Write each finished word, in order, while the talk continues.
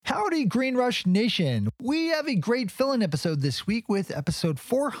Howdy, Green Rush Nation. We have a great fill-in episode this week with episode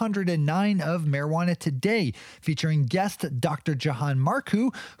 409 of Marijuana Today, featuring guest Dr. Jahan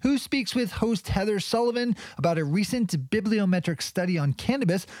Marku, who speaks with host Heather Sullivan about a recent bibliometric study on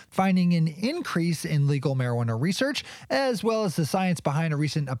cannabis finding an increase in legal marijuana research, as well as the science behind a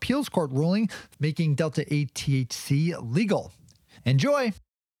recent appeals court ruling making Delta-8 THC legal. Enjoy!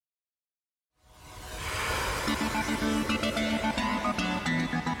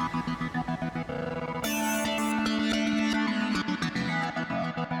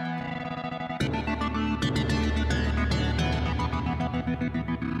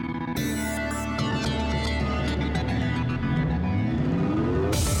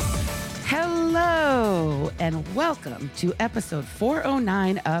 Hello, and welcome to episode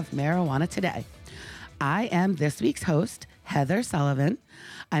 409 of Marijuana Today. I am this week's host, Heather Sullivan.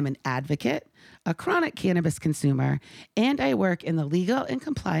 I'm an advocate, a chronic cannabis consumer, and I work in the legal and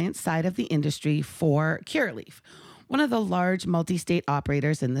compliance side of the industry for Curaleaf, one of the large multi-state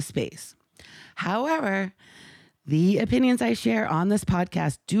operators in the space. However, the opinions I share on this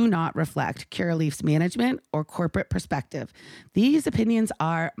podcast do not reflect Curaleaf's management or corporate perspective. These opinions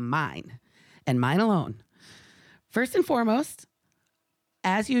are mine, and mine alone. First and foremost,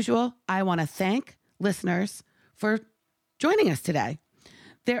 as usual, I want to thank listeners for joining us today.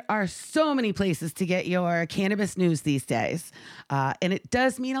 There are so many places to get your cannabis news these days, and it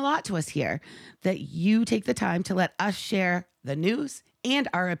does mean a lot to us here that you take the time to let us share the news and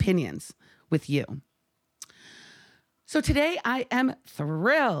our opinions with you. So today I am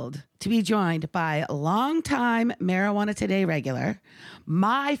thrilled to be joined by longtime Marijuana Today regular,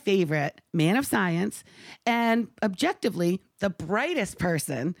 my favorite man of science, and objectively the brightest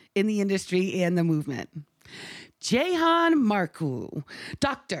person in the industry and the movement, Jahan Marku,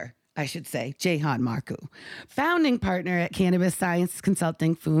 Jahan Marku, founding partner at cannabis science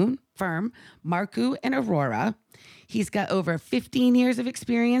consulting firm Marku and Aurora. He's got over 15 years of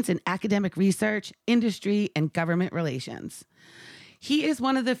experience in academic research, industry, and government relations. He is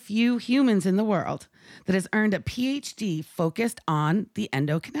one of the few humans in the world that has earned a PhD focused on the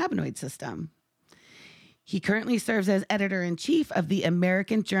endocannabinoid system. He currently serves as editor-in-chief of the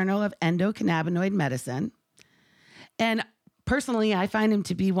American Journal of Endocannabinoid Medicine. And personally, I find him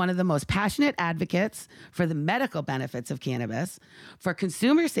to be one of the most passionate advocates for the medical benefits of cannabis, for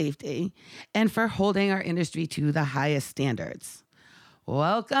consumer safety, and for holding our industry to the highest standards.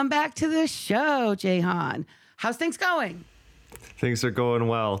 Welcome back to the show, Jahan. How's things going? Things are going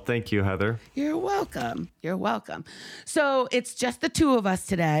well. Thank you, Heather. You're welcome. You're welcome. So it's just the two of us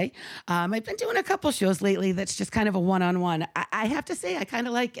today. I've been doing a couple shows lately that's just kind of a one-on-one. I have to say, I kind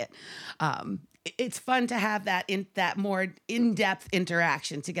of like it. It's fun to have that more in-depth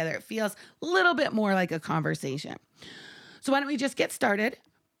interaction together. It feels a little bit more like a conversation. So why don't we just get started?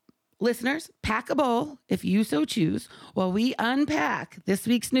 Listeners, pack a bowl if you so choose while we unpack this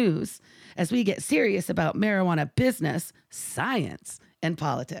week's news as we get serious about marijuana business, science, and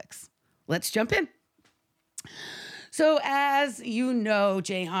politics. Let's jump in. So as you know,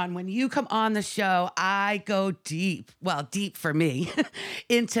 Jahan, when you come on the show, I go deep for me,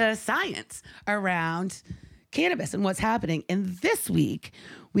 into science around cannabis and what's happening. And this week,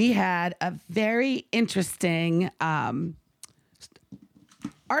 we had a very interesting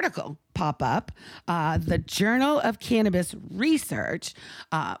article pop up, the Journal of Cannabis Research,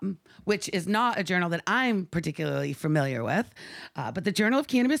 which is not a journal that I'm particularly familiar with, but the Journal of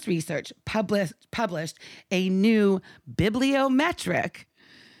Cannabis Research published a new bibliometric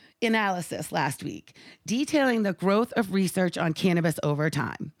analysis last week, detailing the growth of research on cannabis over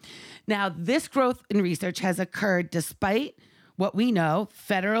time. Now, this growth in research has occurred despite what we know,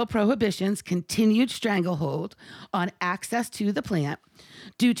 federal prohibition's continued stranglehold on access to the plant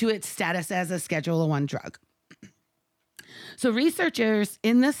due to its status as a Schedule I drug. So researchers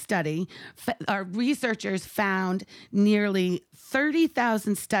in this study, found nearly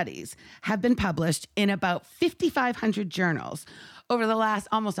 30,000 studies have been published in about 5,500 journals over the last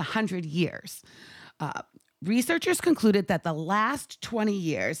almost 100 years. Researchers concluded that the last 20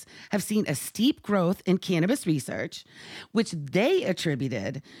 years have seen a steep growth in cannabis research, which they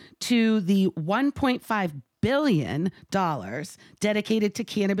attributed to the $1.5 billion dedicated to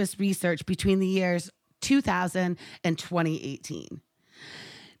cannabis research between the years 2000 and 2018.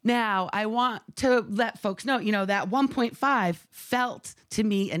 Now, I want to let folks know, that 1.5 felt to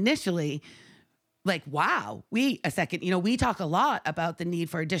me initially like, wow, we talk a lot about the need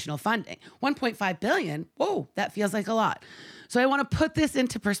for additional funding. 1.5 billion, whoa, that feels like a lot. So I want to put this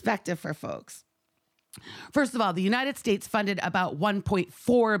into perspective for folks. First of all, the United States funded about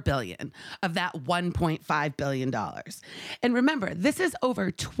 $1.4 billion of that $1.5 billion. And remember, this is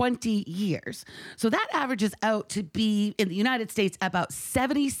over 20 years. So that averages out to be, in the United States, about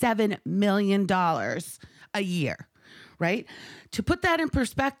 $77 million a year, right? To put that in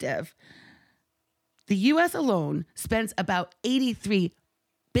perspective, the U.S. alone spends about $83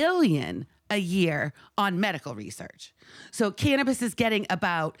 billion a year on medical research. So cannabis is getting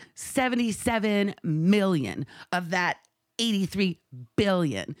about 77 million of that 83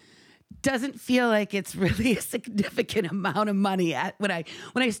 billion. Doesn't feel like it's really a significant amount of money when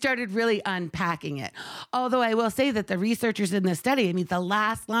I started really unpacking it. Although I will say that the researchers in this study, I mean, the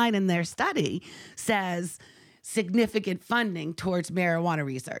last line in their study says significant funding towards marijuana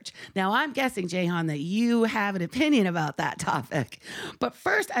research. Now, I'm guessing, Jehan, that you have an opinion about that topic. But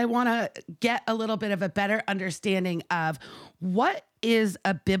first, I want to get a little bit of a better understanding of what is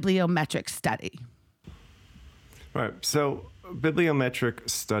a bibliometric study. Right. So bibliometric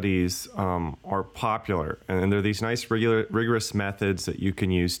studies are popular, and they're these nice, rigorous methods that you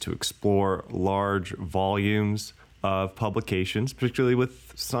can use to explore large volumes of publications, particularly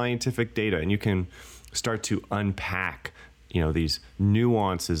with scientific data. And you can start to unpack, these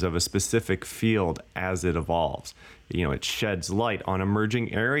nuances of a specific field as it evolves. It sheds light on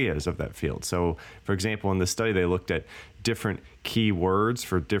emerging areas of that field. So, for example, in the study, they looked at different keywords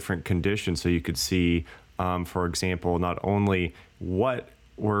for different conditions. So you could see, for example, not only what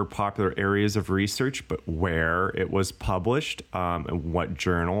were popular areas of research, but where it was published, and what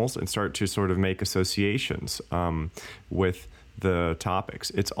journals, and start to sort of make associations with the topics.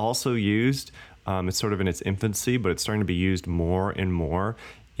 It's also used, it's sort of in its infancy, but it's starting to be used more and more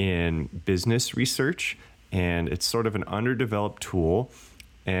in business research, and it's sort of an underdeveloped tool,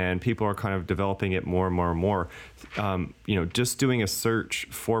 and people are kind of developing it more and more and more. Just doing a search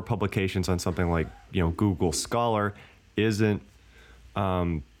for publications on something like, Google Scholar isn't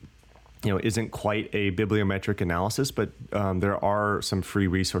quite a bibliometric analysis, but there are some free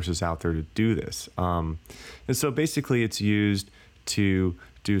resources out there to do this. And so basically it's used to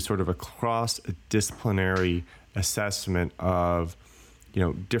do sort of a cross-disciplinary assessment of,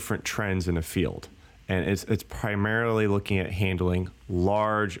 different trends in a field. And it's primarily looking at handling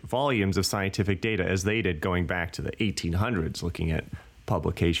large volumes of scientific data, as they did going back to the 1800s, looking at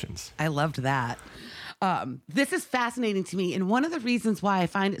publications. I loved that. This is fascinating to me. And one of the reasons why I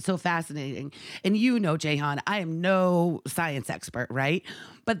find it so fascinating, and Jehan, I am no science expert, right?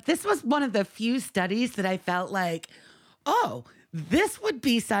 But this was one of the few studies that I felt like, this would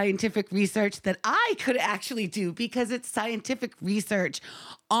be scientific research that I could actually do, because it's scientific research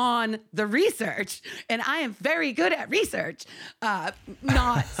on the research. And I am very good at research,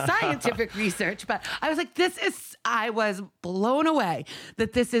 not scientific research. But I was like, I was blown away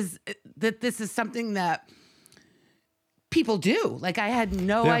that this is something that people do. Like, I had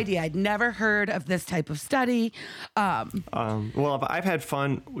no idea. I'd never heard of this type of study. Well, I've had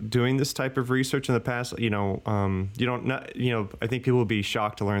fun doing this type of research in the past. I think people will be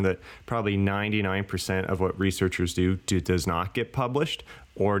shocked to learn that probably 99% of what researchers do does not get published,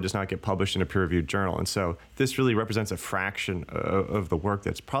 or does not get published in a peer-reviewed journal. And so this really represents a fraction of the work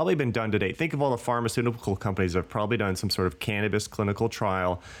that's probably been done to date. Think of all the pharmaceutical companies that have probably done some sort of cannabis clinical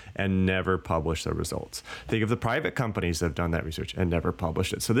trial and never published the results. Think of the private companies that have done that research and never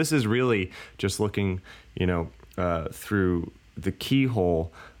published it. So this is really just looking, through the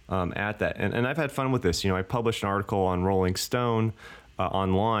keyhole at that. And I've had fun with this. I published an article on Rolling Stone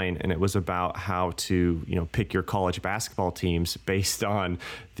online, and it was about how to, pick your college basketball teams based on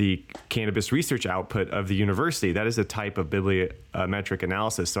the cannabis research output of the university. That is a type of bibliometric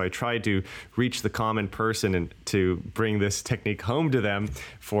analysis. So I tried to reach the common person and to bring this technique home to them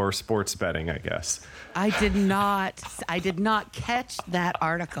for sports betting, I guess. I did not catch that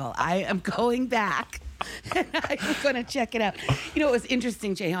article. I am going back. And I'm going to check it out. It was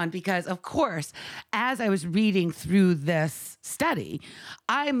interesting, Jehan, because, of course, as I was reading through this study,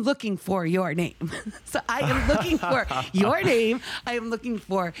 I'm looking for your name. So I am looking for your name. I am looking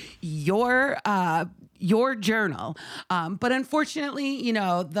for your journal. But unfortunately,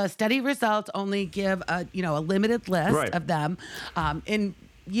 the study results only give a limited list of them. And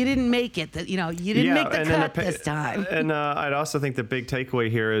you didn't make it. You didn't make the cut this time. And I'd also think the big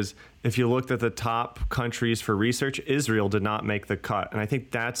takeaway here is, if you looked at the top countries for research, Israel did not make the cut. And I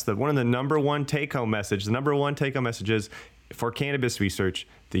think that's one of the number one take-home message. The number one take-home message is, for cannabis research,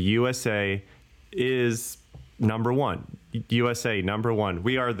 the USA is number one. USA, number one.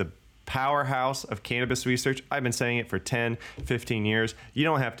 We are the powerhouse of cannabis research. I've been saying it for 10, 15 years. You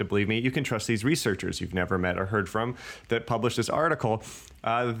don't have to believe me. You can trust these researchers you've never met or heard from that published this article.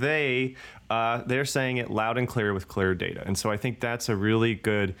 They're saying it loud and clear with clear data. And so I think that's a really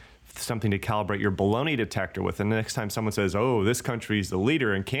good something to calibrate your baloney detector with. And the next time someone says, oh, this country's the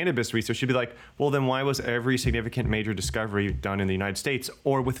leader in cannabis research, you'd be like, well, then why was every significant major discovery done in the United States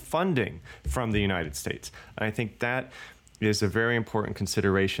or with funding from the United States? And I think that is a very important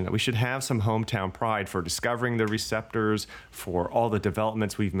consideration, that we should have some hometown pride for discovering the receptors, for all the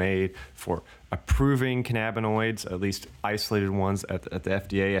developments we've made, for approving cannabinoids, at least isolated ones at the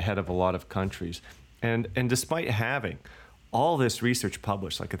FDA ahead of a lot of countries. And despite having all this research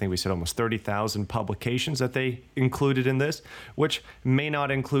published, like I think we said almost 30,000 publications that they included in this, which may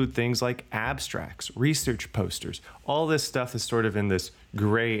not include things like abstracts, research posters. All this stuff is sort of in this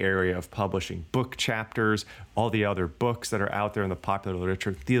gray area of publishing. Book chapters, all the other books that are out there in the popular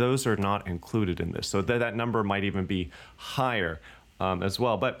literature, those are not included in this. So that number might even be higher as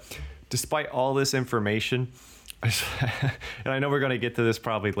well. But despite all this information, and I know we're going to get to this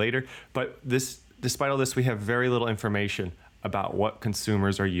probably later, but despite all this, we have very little information about what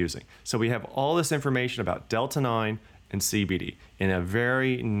consumers are using. So we have all this information about Delta-9 and CBD in a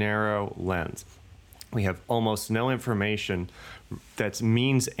very narrow lens. We have almost no information that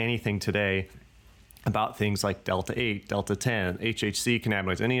means anything today about things like Delta-8, Delta-10, HHC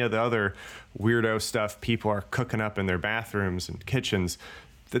cannabinoids, any of the other weirdo stuff people are cooking up in their bathrooms and kitchens.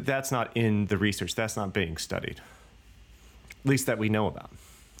 That's not in the research. That's not being studied, at least that we know about.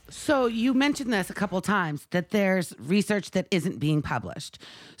 So you mentioned this a couple of times, that there's research that isn't being published.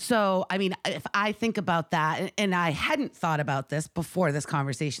 So, I mean, if I think about that, and I hadn't thought about this before this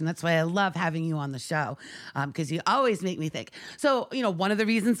conversation, that's why I love having you on the show, because you always make me think. So, one of the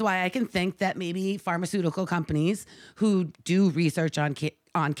reasons why I can think that maybe pharmaceutical companies who do research on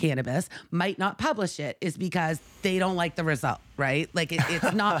cannabis might not publish it is because they don't like the result, right? Like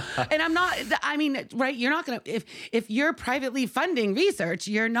it's not, right? You're not going to, if you're privately funding research,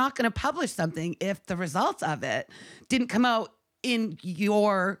 you're not going to publish something if the results of it didn't come out in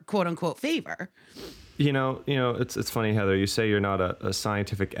your quote unquote favor. It's funny, Heather, you say you're not a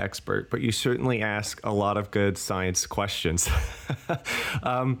scientific expert, but you certainly ask a lot of good science questions.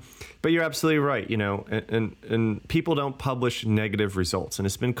 But you're absolutely right, and people don't publish negative results. And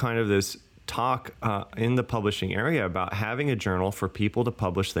it's been kind of this talk in the publishing area about having a journal for people to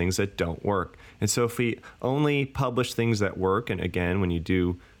publish things that don't work. And so if we only publish things that work, and again, when you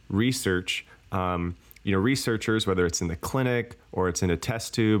do research, researchers, whether it's in the clinic or it's in a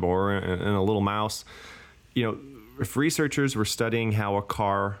test tube or in a little mouse, if researchers were studying how a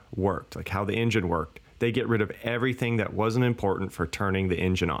car worked, like how the engine worked, they get rid of everything that wasn't important for turning the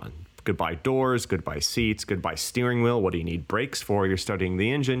engine on. Goodbye doors, goodbye seats, goodbye steering wheel. What do you need brakes for? You're studying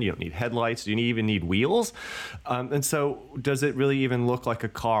the engine. You don't need headlights. Do you even need wheels? And so does it really even look like a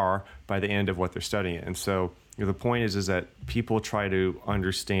car by the end of what they're studying? And so the point is that people try to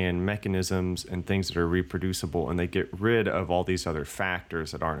understand mechanisms and things that are reproducible, and they get rid of all these other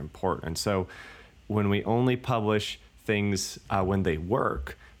factors that aren't important. And so when we only publish things when they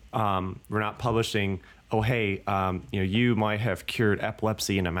work, we're not publishing, oh, hey, you might have cured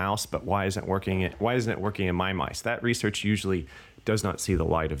epilepsy in a mouse, but why isn't it working in my mice? That research usually does not see the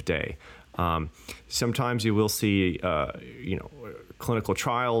light of day. Sometimes you will see, clinical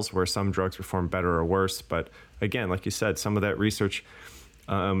trials where some drugs perform better or worse. But again, like you said, some of that research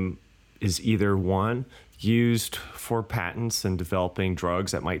is either one, used for patents and developing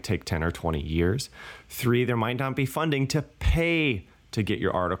drugs that might take 10 or 20 years. 3, there might not be funding to pay to get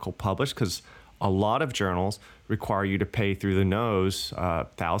your article published, because a lot of journals require you to pay through the nose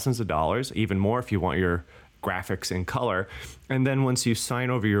thousands of dollars, even more if you want your graphics in color. And then once you sign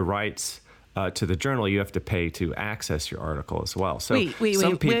over your rights to the journal, you have to pay to access your article as well. So wait,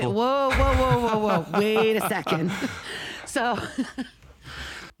 whoa. Wait a second. So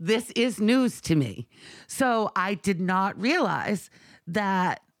this is news to me. So I did not realize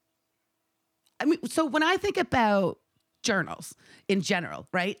that. So when I think about journals in general,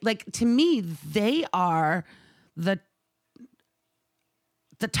 right? Like, to me, they are the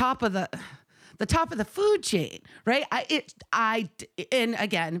top of the food chain, right? And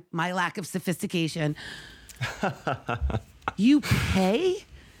again, my lack of sophistication. You pay?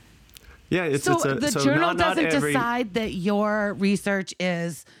 Yeah, the journal doesn't decide that your research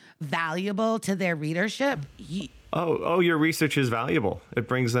is valuable to their readership. Your research is valuable. It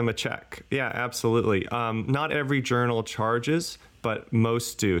brings them a check. Yeah, absolutely. Not every journal charges, but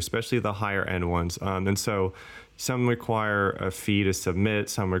most do, especially the higher end ones. And so Some require a fee to submit.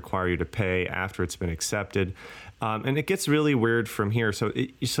 Some require you to pay after it's been accepted. And it gets really weird from here. So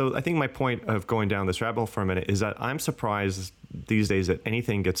I think my point of going down this rabbit hole for a minute is that I'm surprised these days that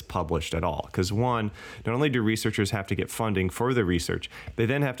anything gets published at all. Because one, not only do researchers have to get funding for the research, they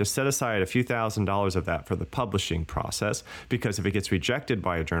then have to set aside a few $1,000s of that for the publishing process, because if it gets rejected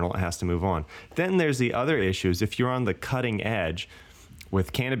by a journal, it has to move on. Then there's the other issues. If you're on the cutting edge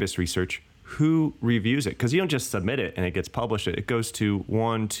with cannabis research, who reviews it? Because you don't just submit it and it gets published. It goes to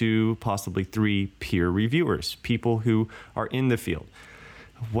 1, 2, possibly 3 peer reviewers, people who are in the field.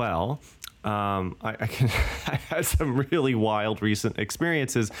 Well, I've had some really wild recent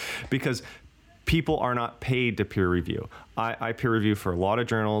experiences because people are not paid to peer review. I peer review for a lot of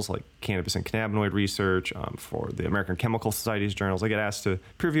journals like Cannabis and Cannabinoid Research, for the American Chemical Society's journals. I get asked to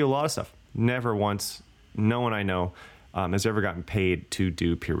peer review a lot of stuff. Never once, no one I know has ever gotten paid to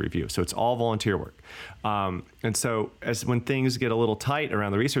do peer review. So it's all volunteer work. And so when things get a little tight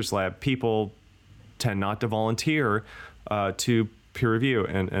around the research lab, people tend not to volunteer to peer review.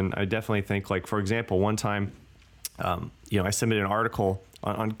 And I definitely think, like, for example, one time, I submitted an article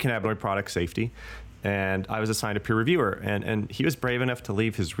on cannabinoid product safety, and I was assigned a peer reviewer, and he was brave enough to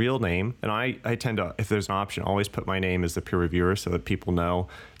leave his real name. And I tend to, if there's an option, always put my name as the peer reviewer so that people know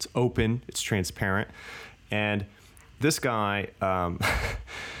it's open, it's transparent. And this guy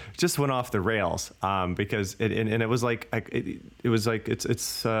just went off the rails because it was like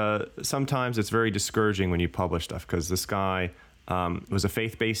sometimes it's very discouraging when you publish stuff, because this guy was a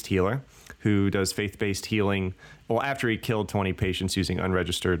faith-based healer who does faith-based healing. Well, after he killed 20 patients using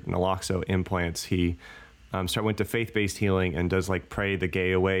unregistered naloxone implants, he went to faith-based healing and does like pray the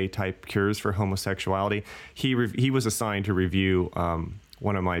gay away type cures for homosexuality. He was assigned to review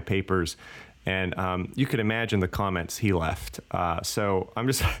one of my papers. And you could imagine the comments he left. So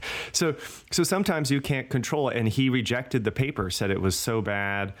sometimes you can't control it. And he rejected the paper, said it was so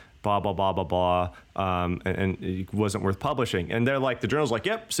bad, blah, blah, blah, blah, blah, and it wasn't worth publishing. And they're like, the journal's like,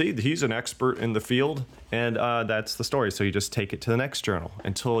 yep, see, he's an expert in the field. And that's the story. So you just take it to the next journal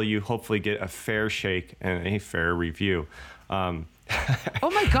until you hopefully get a fair shake and a fair review. Oh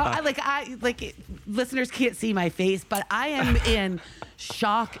my God. Listeners can't see my face, but I am in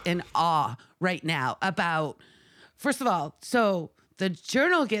shock and awe right now about, first of all, so the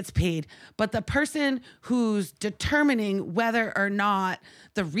journal gets paid, but the person who's determining whether or not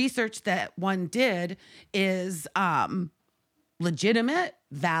the research that one did is legitimate,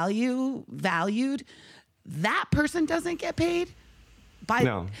 valued, that person doesn't get paid.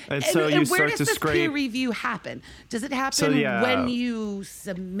 No. And so you where start does to this scrape. peer review happen? Does it happen when you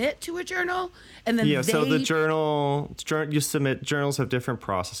submit to a journal and then so the journal you submit, journals have different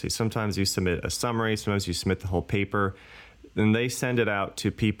processes. Sometimes you submit a summary, sometimes you submit the whole paper. Then they send it out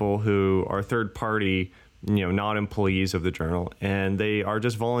to people who are third party, not employees of the journal, and they are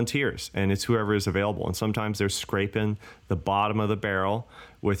just volunteers, and it's whoever is available. And sometimes they're scraping the bottom of the barrel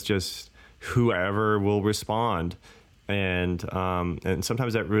with just whoever will respond. And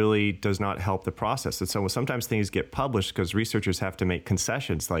sometimes that really does not help the process. And so sometimes things get published because researchers have to make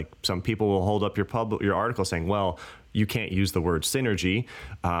concessions. Like some people will hold up your article saying, well, you can't use the word synergy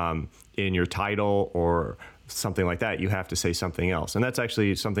in your title or something like that. You have to say something else. And that's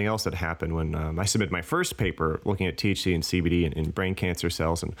actually something else that happened when I submitted my first paper looking at THC and CBD in brain cancer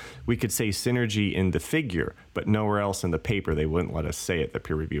cells. And we could say synergy in the figure, but nowhere else in the paper they wouldn't let us say it, the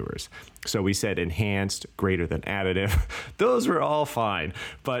peer reviewers. So we said enhanced, greater than additive. Those were all fine,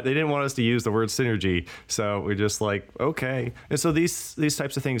 but they didn't want us to use the word synergy. So we're just like, okay. And so these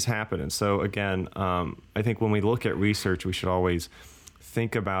types of things happen. And so again, I think when we look at research, we should always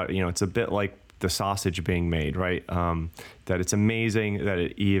think about, it's a bit like the sausage being made, right? That it's amazing that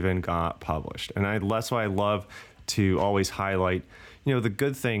it even got published. And that's why I love to always highlight, the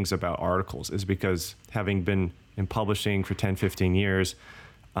good things about articles, is because having been in publishing for 10, 15 years,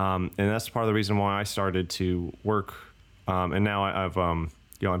 and that's part of the reason why I started to work. And now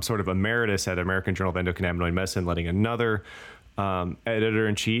I'm sort of emeritus at American Journal of Endocannabinoid Medicine, letting another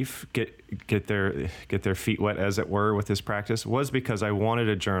editor-in-chief get their feet wet, as it were, with this practice, was because I wanted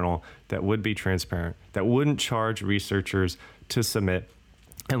a journal that would be transparent, that wouldn't charge researchers to submit,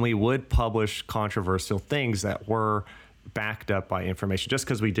 and we would publish controversial things that were backed up by information, just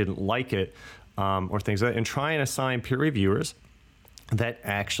because we didn't like it or things like that, and try and assign peer reviewers that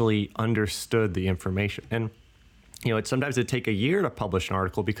actually understood the information. And sometimes it'd take a year to publish an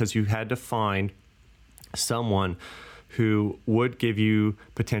article because you had to find someone who would give you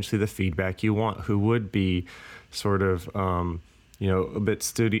potentially the feedback you want, who would be sort of, a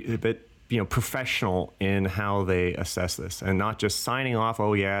bit professional in how they assess this, and not just signing off,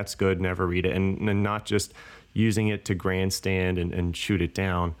 oh yeah, it's good, never read it, and not just, using it to grandstand and shoot it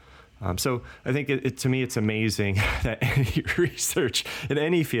down. So I think to me, it's amazing that any research in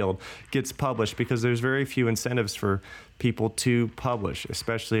any field gets published, because there's very few incentives for people to publish,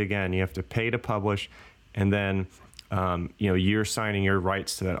 especially, again, you have to pay to publish, and then you're signing your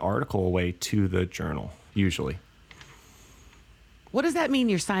rights to that article away to the journal, usually. What does that mean,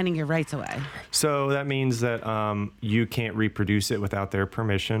 you're signing your rights away? So that means that you can't reproduce it without their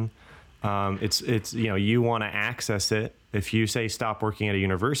permission. It's you want to access it. If you say stop working at a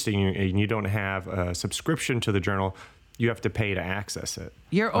university and you don't have a subscription to the journal, you have to pay to access it.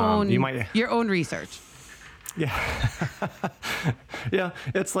 Your own research. Yeah. Yeah.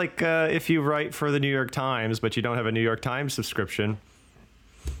 It's like if you write for the New York Times, but you don't have a New York Times subscription,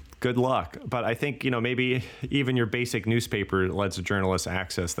 good luck. But I think, maybe even your basic newspaper lets journalists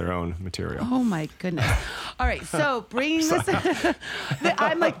access their own material. Oh, my goodness. All right. So bringing this,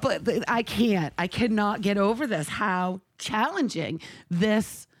 I'm like, but I cannot get over this, how challenging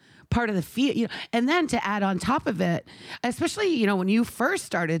this part of the field, and then to add on top of it, especially, when you first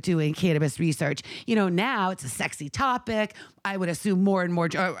started doing cannabis research, now it's a sexy topic. I would assume more and more,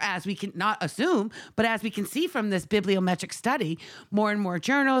 as we can not assume, but as we can see from this bibliometric study, more and more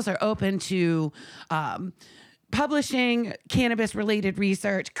journals are open to, publishing cannabis related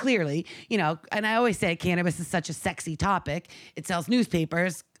research, clearly, and I always say cannabis is such a sexy topic. It sells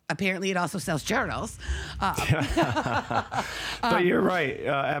newspapers. Apparently, it also sells journals. But you're right,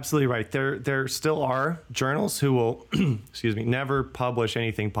 absolutely right. There still are journals who will, never publish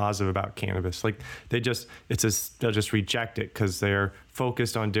anything positive about cannabis. Like they'll just reject it because they're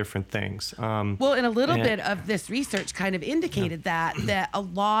focused on different things. Well, and a little bit of this research kind of indicated that a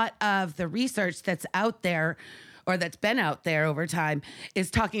lot of the research that's out there, or that's been out there over time, is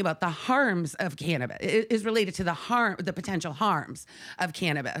talking about the harms of cannabis. It is related to the potential harms of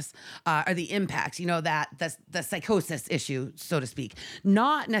cannabis, or the impacts, that the psychosis issue, so to speak,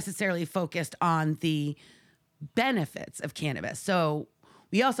 not necessarily focused on the benefits of cannabis. So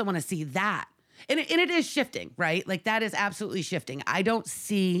we also want to see that. And it is shifting, right? Like that is absolutely shifting. I don't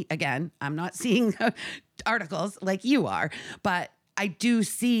see, again, I'm not seeing articles like you are, but I do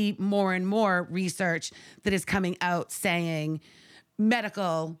see more and more research that is coming out saying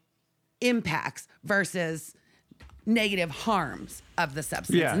medical impacts versus negative harms of the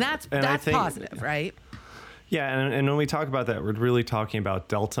substance. Yeah. And that's positive, right? Yeah, and when we talk about that, we're really talking about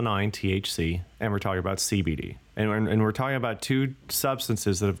Delta-9 THC, and we're talking about CBD. And we're talking about two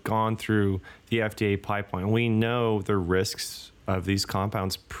substances that have gone through the FDA pipeline. We know the risks of these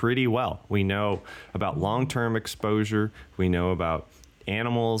compounds pretty well. We know about long-term exposure. We know about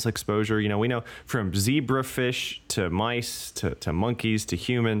animals exposure. We know from zebrafish to mice to monkeys to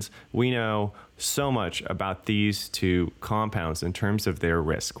humans. We know so much about these two compounds in terms of their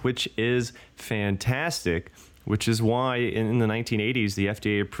risk, which is fantastic, which is why in the 1980s, the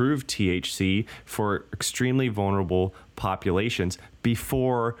FDA approved THC for extremely vulnerable populations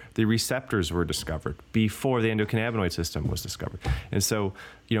before the receptors were discovered, before the endocannabinoid system was discovered. And so,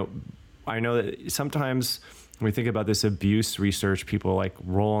 I know that sometimes when we think about this abuse research, people like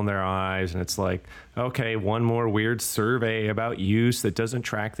rolling their eyes, and it's like, okay, one more weird survey about use that doesn't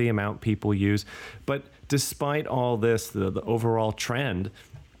track the amount people use. But despite all this, the overall trend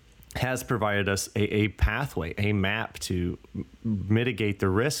has provided us a pathway, a map to mitigate the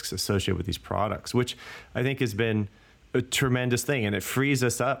risks associated with these products, which I think has been a tremendous thing. And it frees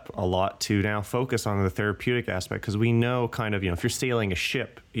us up a lot to now focus on the therapeutic aspect, because we know kind of, if you're sailing a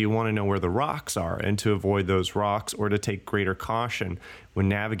ship, you want to know where the rocks are and to avoid those rocks, or to take greater caution when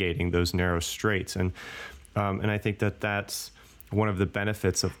navigating those narrow straits. And I think that's one of the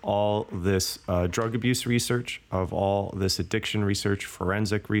benefits of all this drug abuse research, of all this addiction research,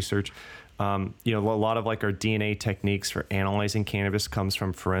 forensic research. A lot of like our DNA techniques for analyzing cannabis comes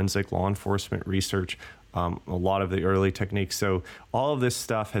from forensic law enforcement research. A lot of the early techniques. So all of this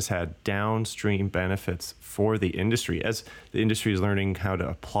stuff has had downstream benefits for the industry as the industry is learning how to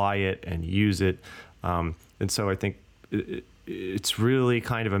apply it and use it. And so I think it's really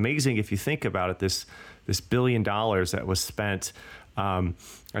kind of amazing if you think about it, this $1 billion that was spent. I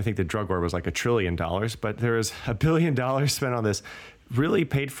think the drug war was like $1 trillion, but there was $1 billion spent on this, really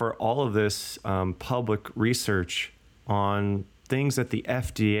paid for all of this public research on things that the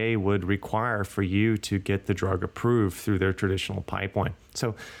FDA would require for you to get the drug approved through their traditional pipeline.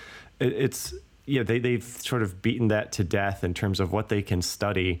 So they've sort of beaten that to death in terms of what they can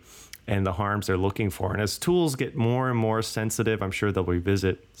study and the harms they're looking for. And as tools get more and more sensitive, I'm sure they'll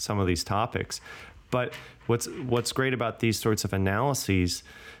revisit some of these topics. But what's great about these sorts of analyses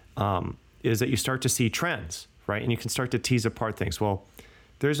is that you start to see trends, right? And you can start to tease apart things. Well,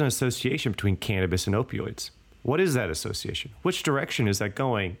 there's an association between cannabis and opioids. What is that association? Which direction is that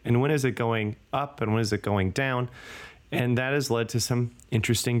going? And when is it going up and when is it going down? And that has led to some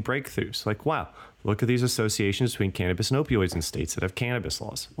interesting breakthroughs. Like, wow, look at these associations between cannabis and opioids in states that have cannabis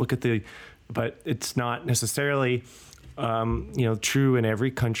laws. But it's not necessarily, true in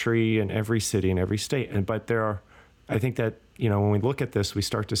every country and every city and every state. But I think that, when we look at this, we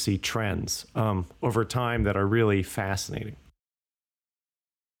start to see trends over time that are really fascinating.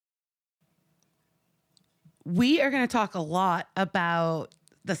 We are going to talk a lot about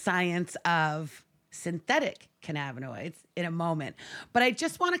the science of synthetic cannabinoids in a moment, but I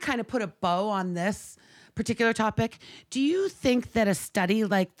just want to kind of put a bow on this particular topic. Do you think that a study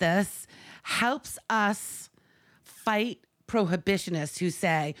like this helps us fight prohibitionists who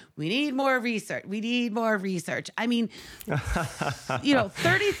say, we need more research, we need more research? I mean,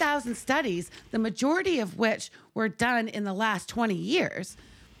 30,000 studies, the majority of which were done in the last 20 years.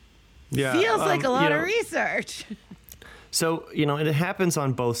 Yeah, feels like a lot of research. So, it happens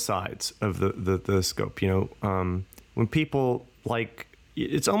on both sides of the scope. When people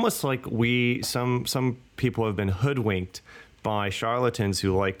it's almost like some people have been hoodwinked by charlatans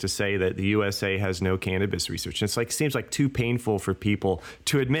who like to say that the USA has no cannabis research. It's seems like too painful for people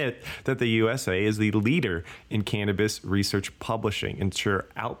to admit that the USA is the leader in cannabis research publishing, ensure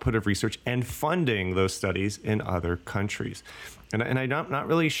output of research and funding those studies in other countries. And I'm not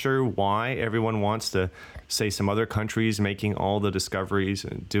really sure why everyone wants to say some other countries making all the discoveries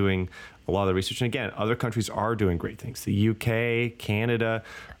and doing a lot of the research. And again, other countries are doing great things. The UK, Canada,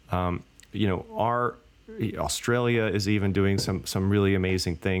 Australia is even doing some really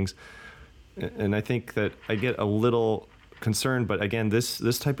amazing things. And I think that I get a little concerned, but again,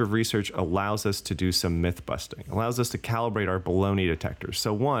 this type of research allows us to do some myth busting, allows us to calibrate our baloney detectors.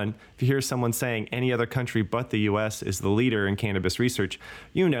 So one, if you hear someone saying any other country but the US is the leader in cannabis research,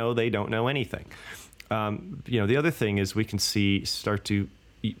 they don't know anything. The other thing is we can start to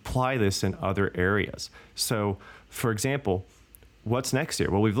apply this in other areas. So for example, what's next here?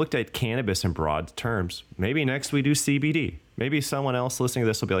 Well, we've looked at cannabis in broad terms. Maybe next we do CBD. Maybe someone else listening to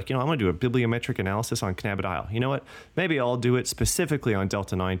this will be like, I'm going to do a bibliometric analysis on cannabidiol. You know what? Maybe I'll do it specifically on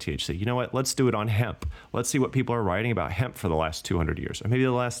delta-9 THC. You know what? Let's do it on hemp. Let's see what people are writing about hemp for the last 200 years, or maybe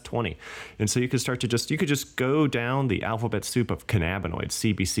the last 20. And so you could just go down the alphabet soup of cannabinoids,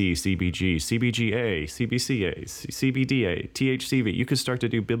 CBC, CBG, CBGA, CBCA, CBDA, THCV. You could start to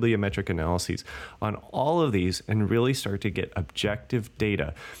do bibliometric analyses on all of these and really start to get objective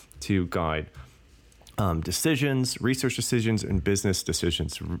data to guide decisions, research decisions, and business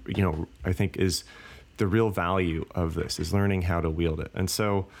decisions. I think is the real value of this, is learning how to wield it. And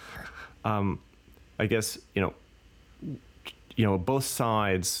so I guess, both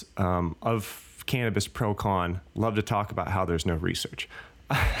sides of cannabis pro-con love to talk about how there's no research.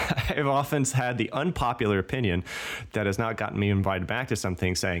 I've often had the unpopular opinion that has not gotten me invited back to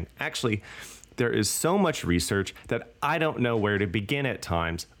something saying, actually, there is so much research that I don't know where to begin at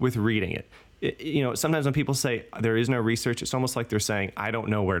times with reading it. Sometimes when people say there is no research, it's almost like they're saying, I don't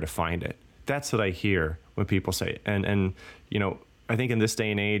know where to find it. That's what I hear when people say it. And I think in this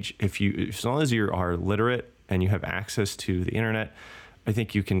day and age, as long as you are literate and you have access to the internet, I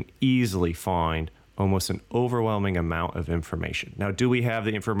think you can easily find almost an overwhelming amount of information. Now, do we have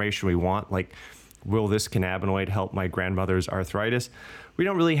the information we want? Like, will this cannabinoid help my grandmother's arthritis? We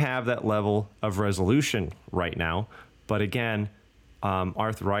don't really have that level of resolution right now. But again,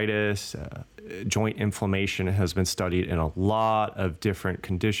 arthritis, joint inflammation has been studied in a lot of different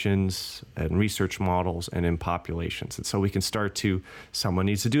conditions and research models and in populations. And so we can someone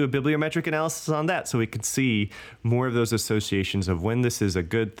needs to do a bibliometric analysis on that so we can see more of those associations of when this is a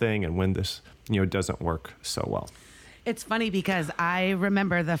good thing and when this, doesn't work so well. It's funny because I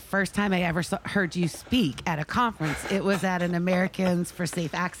remember the first time I ever heard you speak at a conference. It was at an Americans for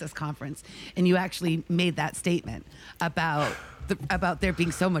Safe Access conference, and you actually made that statement about there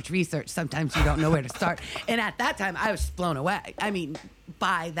being so much research, sometimes you don't know where to start. And at that time, I was blown away.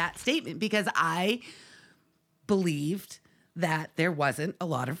 By that statement, because I believed that there wasn't a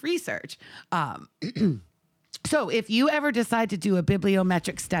lot of research. So if you ever decide to do a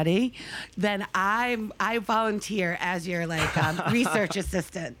bibliometric study, then I volunteer as your research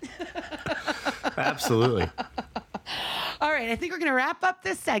assistant. Absolutely. All right, I think we're going to wrap up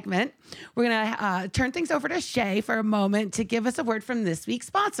this segment. We're going to turn things over to Shay for a moment to give us a word from this week's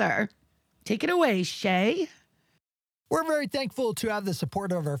sponsor. Take it away, Shay. We're very thankful to have the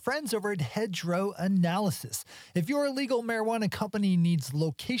support of our friends over at Hedgerow Analysis. If your legal marijuana company needs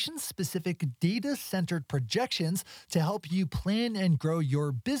location-specific data-centered projections to help you plan and grow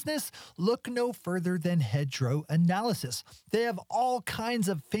your business, look no further than Hedgerow Analysis. They have all kinds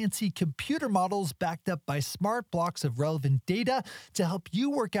of fancy computer models backed up by smart blocks of relevant data to help you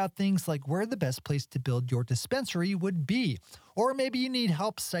work out things like where the best place to build your dispensary would be. Or maybe you need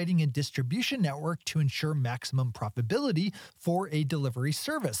help citing a distribution network to ensure maximum profitability for a delivery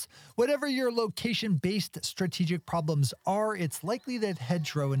service. Whatever your location-based strategic problems are, it's likely that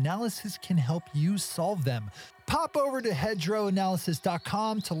Hedgerow Analysis can help you solve them. Pop over to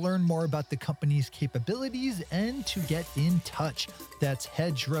hedgerowanalysis.com to learn more about the company's capabilities and to get in touch. That's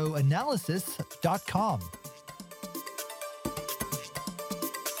hedgerowanalysis.com.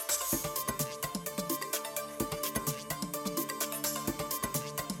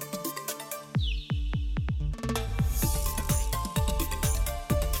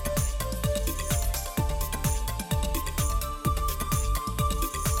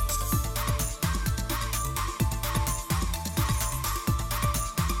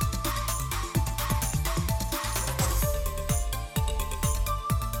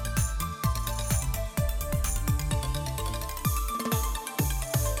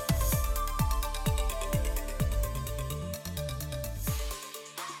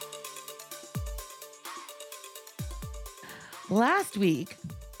 Last week,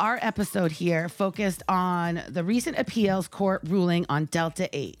 our episode here focused on the recent appeals court ruling on Delta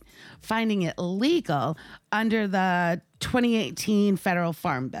 8, finding it legal under the 2018 federal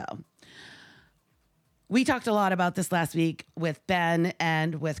Farm Bill. We talked a lot about this last week with Ben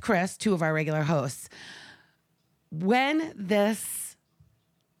and with Chris, two of our regular hosts. When this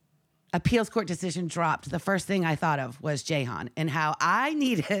appeals court decision dropped, the first thing I thought of was Jahan and how I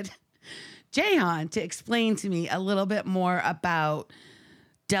needed Jahan to explain to me a little bit more about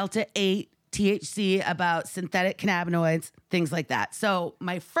Delta 8, THC, about synthetic cannabinoids, things like that. So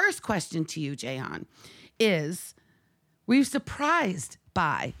my first question to you, Jahan, is, were you surprised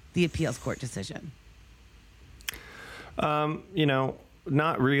by the appeals court decision? Not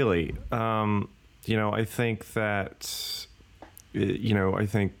really. I think that, I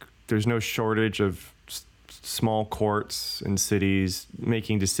think there's no shortage of small courts in cities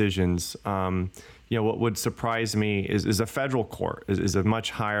making decisions. What would surprise me is a federal court, is a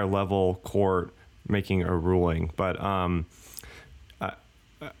much higher level court making a ruling. But I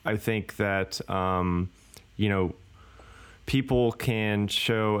think that, people can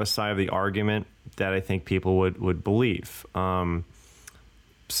show a side of the argument that I think people would believe.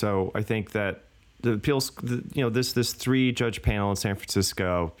 So I think that the appeals, this 3-judge panel in San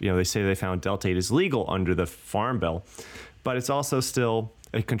Francisco, they say they found Delta 8 is legal under the Farm Bill, but it's also still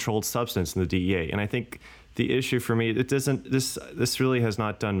a controlled substance in the DEA. And I think the issue for me, this really has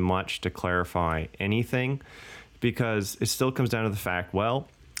not done much to clarify anything, because it still comes down to the fact, well,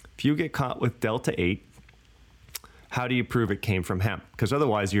 if you get caught with Delta 8, how do you prove it came from hemp? Because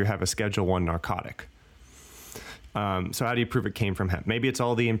otherwise you have a Schedule 1 narcotic. So how do you prove it came from hemp? Maybe it's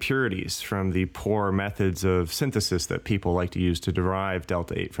all the impurities from the poor methods of synthesis that people like to use to derive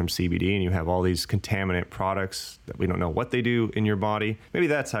Delta 8 from CBD, and you have all these contaminant products that we don't know what they do in your body. Maybe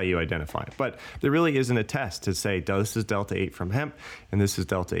that's how you identify it. But there really isn't a test to say, this is Delta 8 from hemp, and this is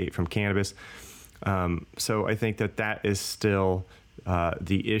Delta 8 from cannabis. So I think that is still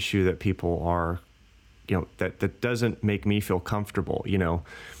the issue that people are, that doesn't make me feel comfortable,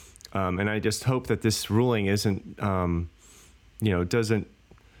 and I just hope that this ruling isn't,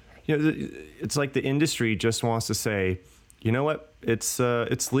 it's like the industry just wants to say, you know what, it's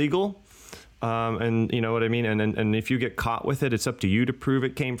legal. And you know what I mean? And if you get caught with it, it's up to you to prove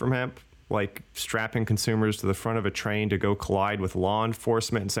it came from hemp, like strapping consumers to the front of a train to go collide with law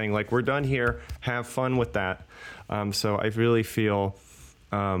enforcement and saying, like, we're done here, have fun with that. So I really feel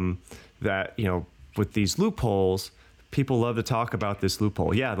that, with these loopholes, people love to talk about this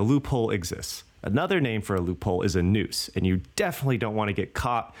loophole. Yeah, the loophole exists. Another name for a loophole is a noose, and you definitely don't want to get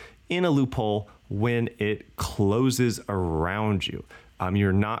caught in a loophole when it closes around you.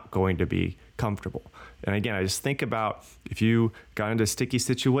 You're not going to be comfortable. And again, I just think about if you got into a sticky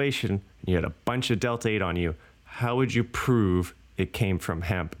situation and you had a bunch of Delta 8 on you, how would you prove it came from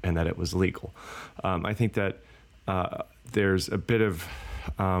hemp and that it was legal? I think that there's a bit of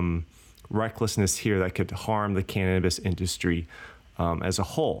recklessness here that could harm the cannabis industry as a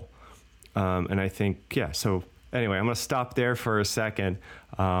whole. And I think, so anyway, I'm going to stop there for a second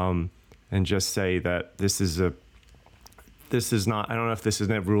and just say that this is not, I don't know if this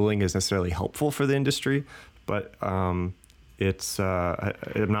ruling is necessarily helpful for the industry, but I'm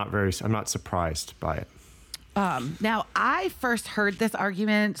not surprised by it. Now, I first heard this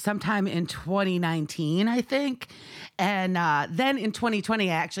argument sometime in 2019, I think. And then in 2020,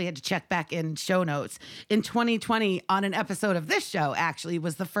 I actually had to check back in show notes. In 2020, on an episode of this show, actually,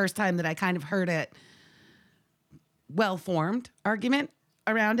 was the first time that I kind of heard it well-formed argument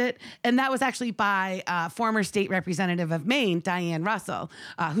around it. And that was actually by former state representative of Maine, Diane Russell,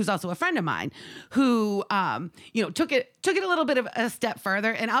 who's also a friend of mine, who, took it a little bit of a step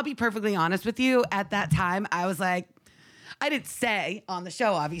further. And I'll be perfectly honest with you, at that time, I was like, I didn't say on the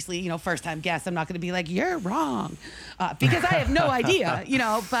show, obviously, first time guest, I'm not going to be like, you're wrong, because I have no idea,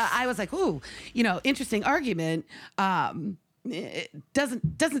 but I was like, ooh, interesting argument. It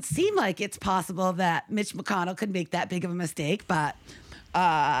doesn't seem like it's possible that Mitch McConnell could make that big of a mistake, but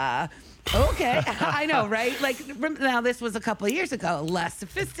okay. I know, right? Now this was a couple of years ago, less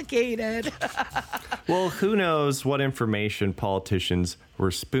sophisticated. Well, who knows what information politicians were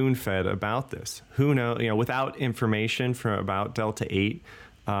spoon-fed about this? Who knows, without information about Delta 8,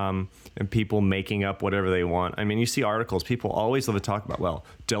 and people making up whatever they want. I mean, you see articles, people always love to talk about, well,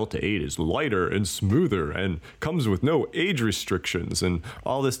 Delta 8 is lighter and smoother and comes with no age restrictions and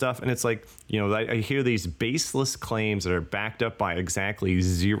all this stuff. And it's like, I hear these baseless claims that are backed up by exactly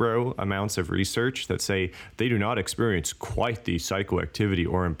zero amounts of research that say they do not experience quite the psychoactivity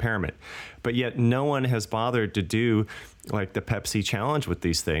or impairment. But yet no one has bothered to do like the Pepsi challenge with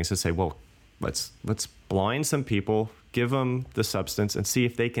these things and say, well, let's blind some people, give them the substance, and see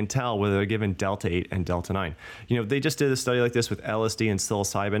if they can tell whether they're given Delta 8 and Delta 9. They just did a study like this with LSD and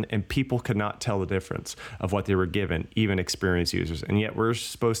psilocybin, and people could not tell the difference of what they were given, even experienced users. And yet we're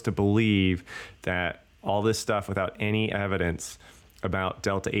supposed to believe that all this stuff without any evidence about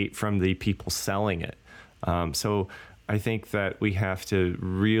Delta 8 from the people selling it. So I think that we have to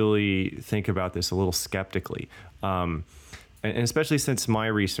really think about this a little skeptically, and especially since my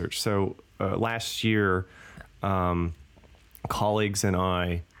research. So last year, colleagues and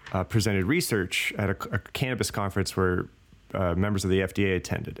I presented research at a cannabis conference where members of the FDA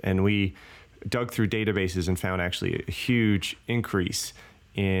attended, and we dug through databases and found actually a huge increase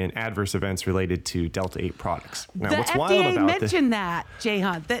in adverse events related to Delta 8 products. Now, the what's FDA wild about mentioned that, Jay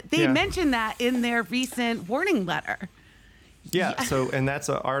Hunt, that they mentioned that in their recent warning letter. Yeah. So, and that's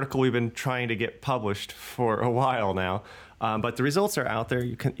an article we've been trying to get published for a while now. But the results are out there.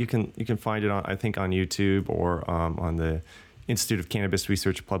 You can find it on, I think, on YouTube or on the Institute of Cannabis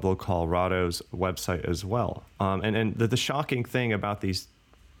Research Pueblo, Colorado's website as well. And the shocking thing about these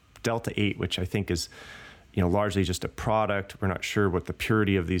Delta 8, which I think is, largely just a product. We're not sure what the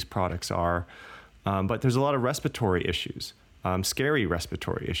purity of these products are, but there's a lot of respiratory issues. Scary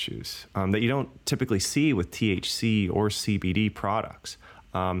respiratory issues that you don't typically see with THC or CBD products.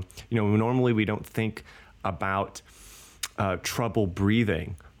 Normally we don't think about trouble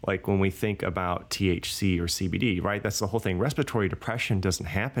breathing like when we think about THC or CBD, right? That's the whole thing. Respiratory depression doesn't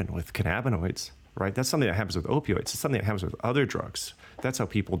happen with cannabinoids, right? That's something that happens with opioids. It's something that happens with other drugs. That's how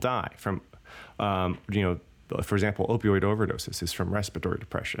people die from, for example, opioid overdoses is from respiratory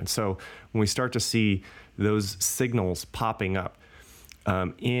depression. And so when we start to see those signals popping up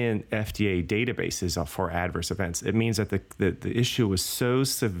in FDA databases for adverse events, it means that the issue was so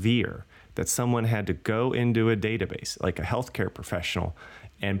severe that someone had to go into a database, like a healthcare professional,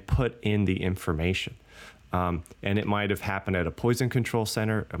 and put in the information. And it might have happened at a poison control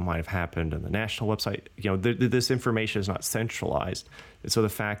center. It might have happened on the national website. This information is not centralized. And so the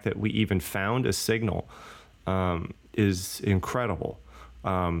fact that we even found a signal is incredible.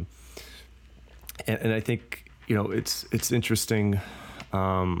 And I think, it's interesting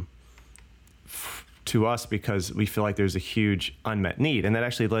to us because we feel like there's a huge unmet need. And that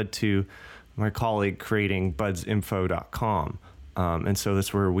actually led to my colleague creating budsinfo.com. And so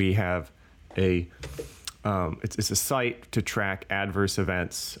that's where we have it's a site to track adverse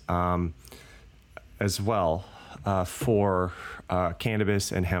events as well for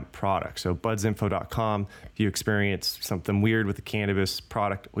cannabis and hemp products. So budsinfo.com, if you experience something weird with a cannabis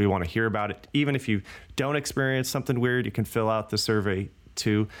product, we want to hear about it. Even if you don't experience something weird, you can fill out the survey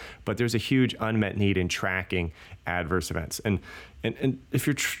too. But there's a huge unmet need in tracking adverse events. And if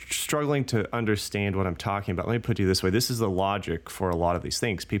you're struggling to understand what I'm talking about, let me put it this way. This is the logic for a lot of these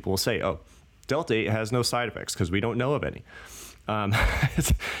things. People will say, oh, Delta 8 has no side effects because we don't know of any. And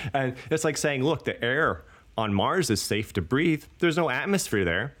it's like saying, look, the air on Mars is safe to breathe. There's no atmosphere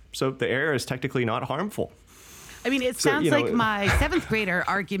there, so the air is technically not harmful. I mean, it sounds like my seventh grader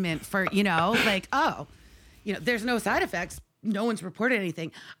argument for, there's no side effects. No one's reported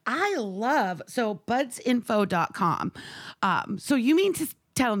anything. So budsinfo.com. So you mean to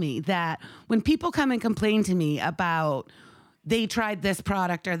tell me that when people come and complain to me about, they tried this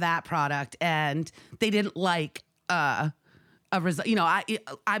product or that product and they didn't like a result. You know,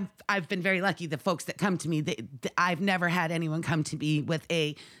 I've been very lucky. The folks that come to me, I've never had anyone come to me with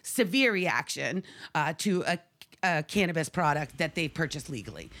a severe reaction to a cannabis product that they purchased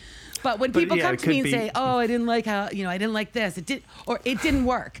legally. But when people come to me and say, "Oh, I didn't like how, I didn't like this. It didn't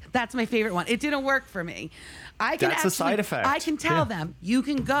work." That's my favorite one. It didn't work for me. That's a side effect. I can tell them, you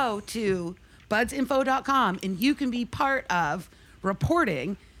can go to budsinfo.com and you can be part of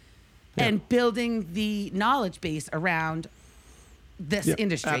reporting and building the knowledge base around this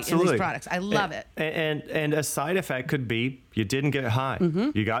industry and these products. I love it. And a side effect could be you didn't get high.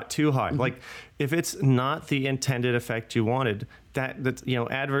 You got too high. Like if it's not the intended effect you wanted, that's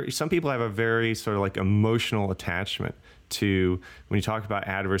some people have a very sort of like emotional attachment to when you talk about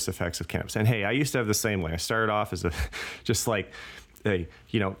adverse effects of cannabis. And hey, I used to have the same way. I started off as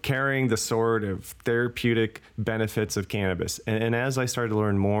carrying the sword of therapeutic benefits of cannabis. And as I started to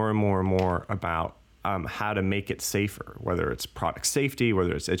learn more and more and more about how to make it safer, whether it's product safety,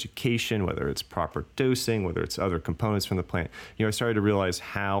 whether it's education, whether it's proper dosing, whether it's other components from the plant, I started to realize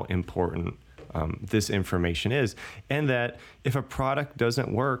how important this information is, and that if a product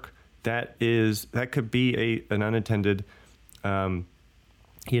doesn't work, that could be an unintended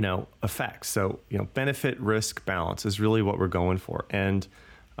effect. So, benefit risk balance is really what we're going for. And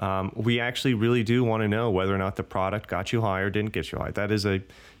we actually really do want to know whether or not the product got you high or didn't get you high. That is a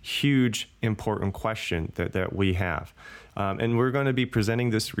huge, important question that we have. And we're going to be presenting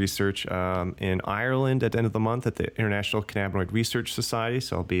this research in Ireland at the end of the month at the International Cannabinoid Research Society.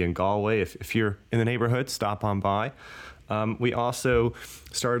 So I'll be in Galway. If you're in the neighborhood, stop on by. We also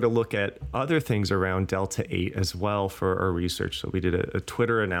started to look at other things around Delta-8 as well for our research. So we did a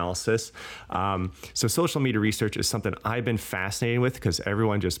Twitter analysis. So social media research is something I've been fascinated with because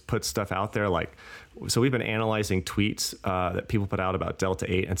everyone just puts stuff out there. So we've been analyzing tweets that people put out about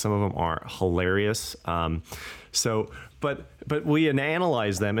Delta-8, and some of them are hilarious. But we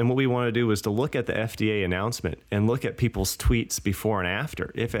analyze them, and what we want to do is to look at the FDA announcement and look at people's tweets before and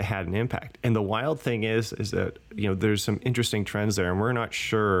after, if it had an impact. And the wild thing is that there's some interesting trends there, and we're not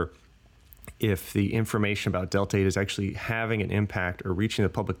sure if the information about Delta-8 is actually having an impact or reaching the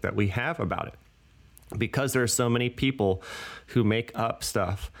public that we have about it, because there are so many people who make up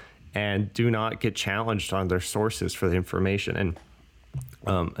stuff and do not get challenged on their sources for the information.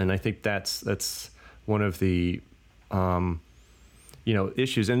 And I think that's one of the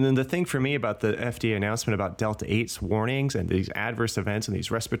issues. And then the thing for me about the FDA announcement about Delta-8's warnings and these adverse events and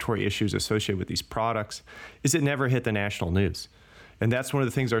these respiratory issues associated with these products is it never hit the national news. And that's one of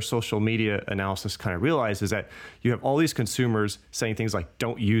the things our social media analysis kind of realized, is that you have all these consumers saying things like,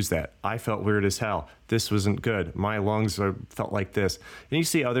 "Don't use that. I felt weird as hell. This wasn't good. My lungs felt like this." And you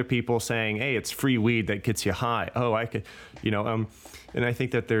see other people saying, "Hey, it's free weed that gets you high. Oh, I could," and I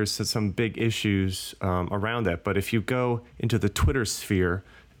think that there's some big issues around that. But if you go into the Twitter sphere,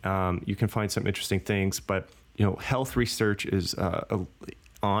 you can find some interesting things. But, health research is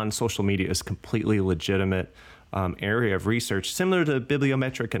on social media is completely legitimate area of research, similar to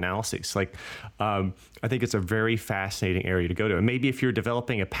bibliometric analyses. I think it's a very fascinating area to go to. And maybe if you're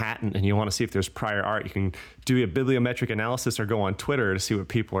developing a patent and you want to see if there's prior art, you can do a bibliometric analysis or go on Twitter to see what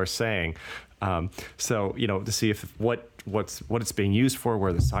people are saying. To see if what it's being used for,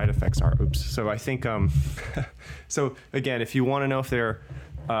 where the side effects are. Oops. So I think, so again, if you want to know if they're,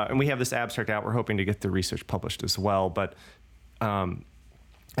 and we have this abstract out, we're hoping to get the research published as well, but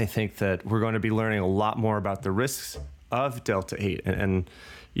I think that we're going to be learning a lot more about the risks of Delta-8. And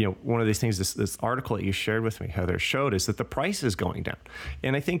one of these things, this article that you shared with me, Heather, showed is that the price is going down.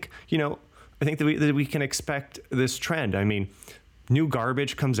 And I think, that we can expect this trend. I mean, new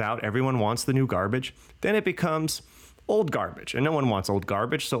garbage comes out, everyone wants the new garbage, then it becomes old garbage, and no one wants old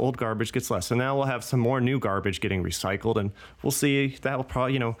garbage, so old garbage gets less. And now we'll have some more new garbage getting recycled, and we'll see that will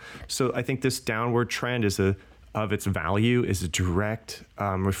probably, so I think this downward trend of its value is a direct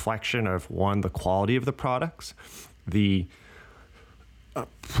reflection of, one, the quality of the products.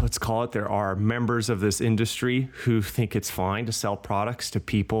 Let's call it, there are members of this industry who think it's fine to sell products to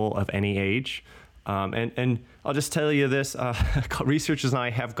people of any age. And I'll just tell you this, researchers and I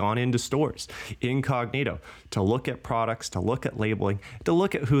have gone into stores incognito to look at products, to look at labeling, to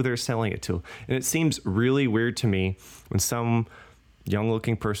look at who they're selling it to. And it seems really weird to me when some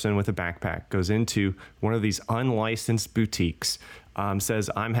young-looking person with a backpack goes into one of these unlicensed boutiques, says,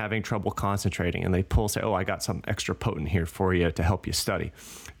 "I'm having trouble concentrating," and they say, "Oh, I got some extra potent here for you to help you study."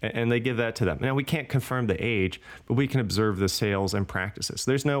 And they give that to them. Now, we can't confirm the age, but we can observe the sales and practices.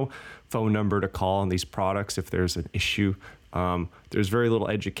 There's no phone number to call on these products if there's an issue. There's very little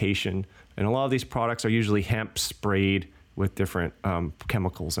education. And a lot of these products are usually hemp sprayed with different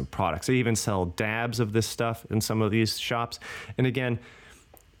chemicals and products. They even sell dabs of this stuff in some of these shops. And again,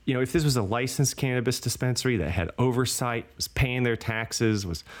 if this was a licensed cannabis dispensary that had oversight, was paying their taxes,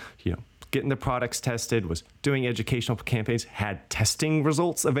 was, getting the products tested, was doing educational campaigns, had testing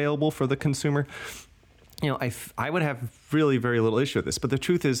results available for the consumer, I would have really very little issue with this. But the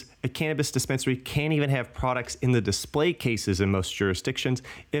truth is, a cannabis dispensary can't even have products in the display cases in most jurisdictions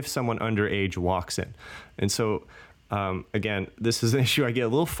if someone underage walks in. And so, again, this is an issue I get a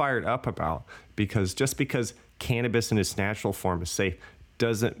little fired up about, because just because cannabis in its natural form is safe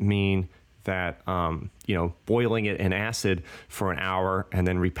doesn't mean that, boiling it in acid for an hour and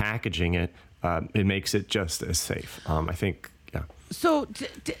then repackaging it, it makes it just as safe. I think, yeah. So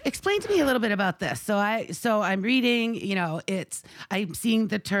explain to me a little bit about this. So I'm reading, I'm seeing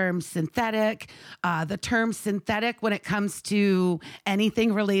the term synthetic. The term synthetic, when it comes to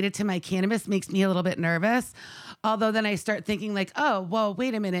anything related to my cannabis, makes me a little bit nervous. Although then I start thinking like, oh, well,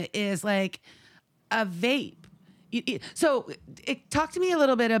 wait a minute, is like a vape. So talk to me a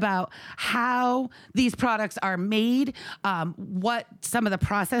little bit about how these products are made, what some of the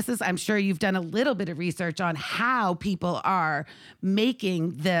processes. I'm sure you've done a little bit of research on how people are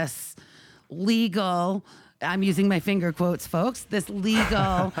making this legal, I'm using my finger quotes, folks, this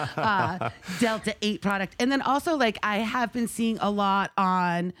legal Delta 8 product. And then also, like, I have been seeing a lot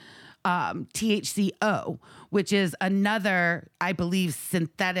on THCO, which is another, I believe,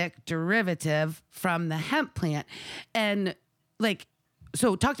 synthetic derivative from the hemp plant. And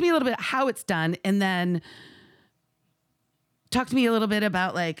so talk to me a little bit about how it's done, and then talk to me a little bit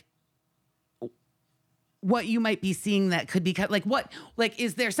about what you might be seeing that could be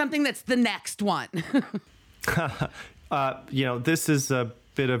is there something that's the next one? This is a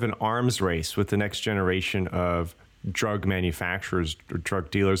bit of an arms race with the next generation of drug manufacturers or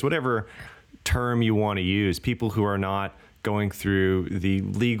drug dealers, whatever term you want to use, people who are not going through the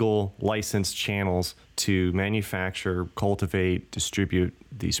legal licensed channels to manufacture, cultivate, distribute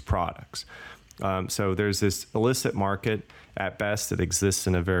these products. So there's this illicit market at best that exists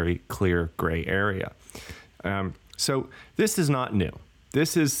in a very clear gray area. So this is not new.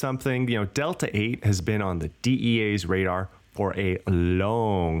 This is something, Delta 8 has been on the DEA's radar for a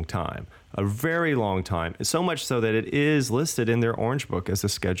long time, a very long time. So much so that it is listed in their Orange Book as a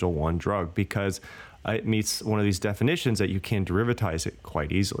Schedule 1 drug, because it meets one of these definitions that you can derivatize it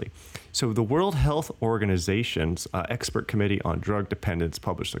quite easily. So the World Health Organization's Expert Committee on Drug Dependence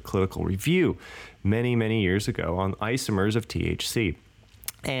published a clinical review many, many years ago on isomers of THC.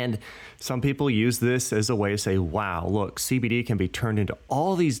 And some people use this as a way to say, wow, look, CBD can be turned into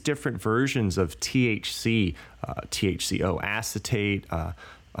all these different versions of THC, THCO acetate, 11,5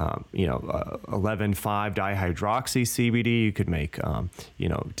 dihydroxy CBD. You could make,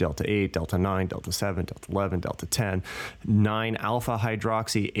 Delta 8, Delta 9, Delta 7, Delta 11, Delta 10, 9 alpha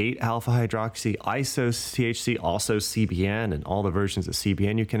hydroxy, 8 alpha hydroxy, iso THC, also CBN, and all the versions of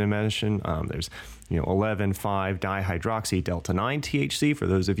CBN you can imagine. There's 11,5 dihydroxy, Delta 9 THC for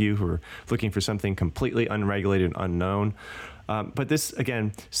those of you who are looking for something completely unregulated and unknown. But this,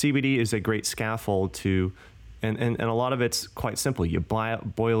 again, CBD is a great scaffold to. And a lot of it's quite simple. You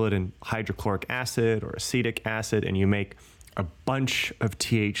boil it in hydrochloric acid or acetic acid, and you make a bunch of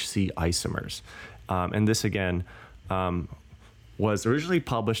THC isomers. And this, again, was originally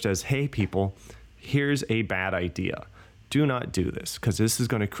published as, hey, people, here's a bad idea. Do not do this, because this is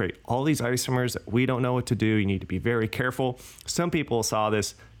going to create all these isomers that we don't know what to do. You need to be very careful. Some people saw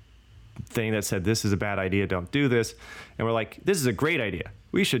this thing that said, this is a bad idea, don't do this. And we're like, this is a great idea.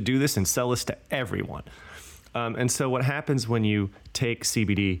 We should do this and sell this to everyone. And so what happens when you take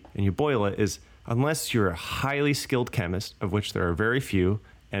CBD and you boil it is, unless you're a highly skilled chemist, of which there are very few,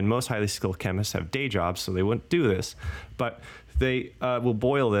 and most highly skilled chemists have day jobs, so they wouldn't do this, but they will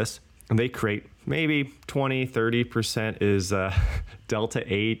boil this and they create maybe 20, 30% is Delta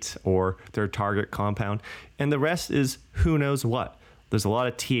 8 or their target compound. And the rest is who knows what. There's a lot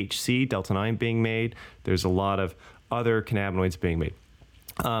of THC, Delta 9 being made. There's a lot of other cannabinoids being made.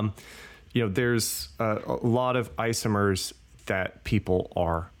 There's a lot of isomers that people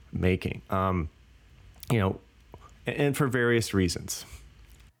are making, and for various reasons.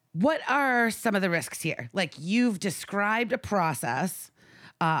 What are some of the risks here? Like, you've described a process,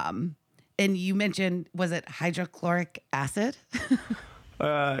 and you mentioned, was it hydrochloric acid?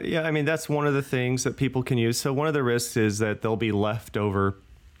 Yeah, I mean, that's one of the things that people can use. So one of the risks is that there'll be leftover,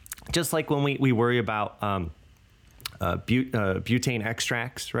 just like when we worry about butane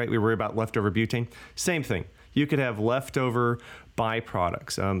extracts, right? We worry about leftover butane. Same thing. You could have leftover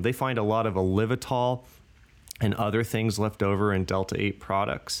byproducts. They find a lot of olivatol and other things left over in Delta 8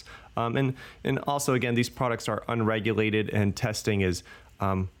 products. And also, again, these products are unregulated, and testing is,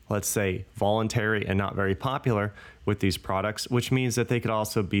 let's say, voluntary and not very popular with these products, which means that they could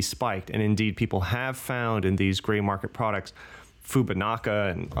also be spiked. And indeed, people have found in these gray market products,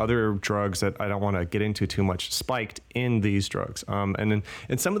 Fubinaca and other drugs that I don't want to get into too much, spiked in these drugs. And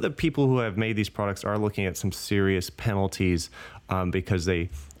some of the people who have made these products are looking at some serious penalties because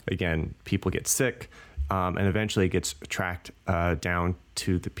people get sick. And eventually it gets tracked down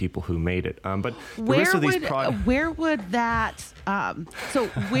to the people who made it. But the rest of these products, where would that? So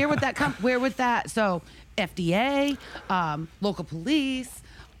where would that come? Where would that? So FDA, local police.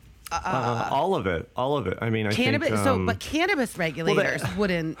 All of it. I mean, cannabis. I think, but cannabis regulators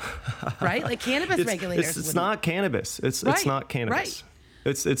wouldn't, right? Like cannabis regulators. It's not cannabis. It's not cannabis.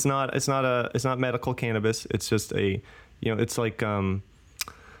 Right. It's not medical cannabis. It's just it's like.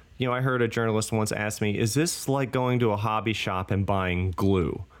 I heard a journalist once ask me, "Is this like going to a hobby shop and buying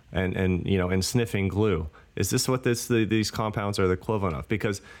glue and sniffing glue? Is this what these compounds are the equivalent of?"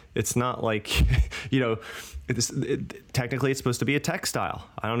 Because it's not like, technically it's supposed to be a textile.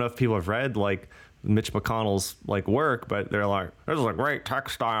 I don't know if people have read like Mitch McConnell's like work, but they're like, "This is a great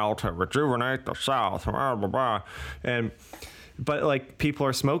textile to rejuvenate the South," blah, blah, blah. But like people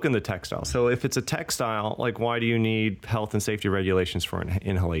are smoking the textile. So if it's a textile, like why do you need health and safety regulations for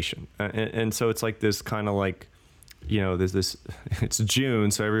inhalation? And so it's like this kind of like, there's this, it's June.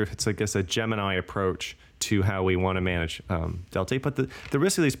 So it's I guess a Gemini approach to how we want to manage Delta 8. But the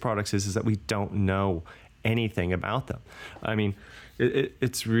risk of these products is that we don't know anything about them. I mean,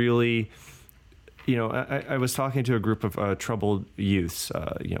 it's really, I was talking to a group of troubled youths,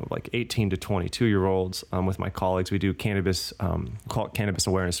 like 18 to 22-year-olds with my colleagues. We do cannabis, call it cannabis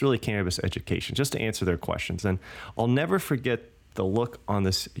awareness, really cannabis education, just to answer their questions. And I'll never forget the look on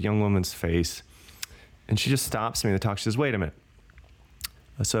this young woman's face. And she just stops me in the talk. She says, "Wait a minute.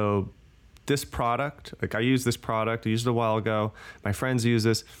 So this product, like I used this product, I used it a while ago. My friends use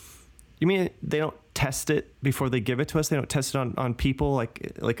this. You mean they don't test it before they give it to us? They don't test it on people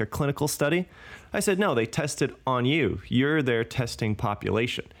like a clinical study?" I said, "No, they test it on you. You're their testing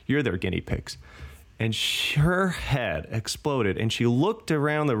population. You're their guinea pigs." And her head exploded, and she looked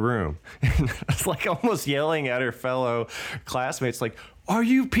around the room, and I was like almost yelling at her fellow classmates, like, "Are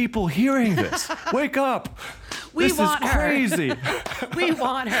you people hearing this? Wake up. This is crazy." We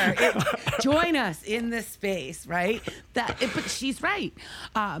want her. Join us in this space, right? But she's right.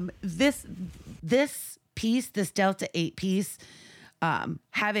 This piece, this Delta 8 piece,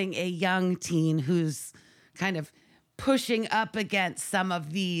 having a young teen who's kind of pushing up against some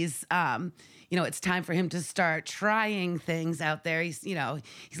of these, it's time for him to start trying things out there. He's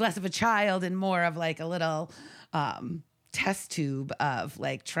less of a child and more of like a little test tube of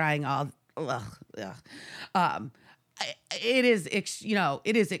like trying all. It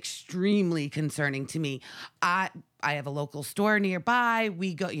is extremely concerning to me. I have a local store nearby.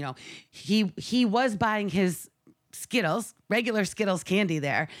 We go, he was buying his Skittles, regular Skittles candy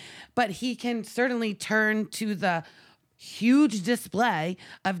there, but he can certainly turn to the huge display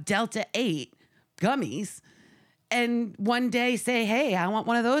of Delta 8 gummies and one day say, "Hey, I want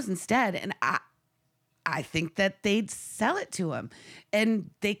one of those instead." And I think that they'd sell it to him, and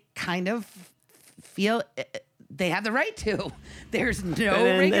they kind of feel they have the right to. There's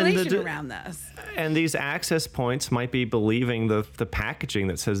no regulation around this. And these access points might be believing the packaging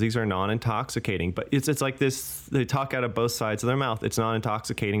that says these are non-intoxicating, but it's like this, they talk out of both sides of their mouth. It's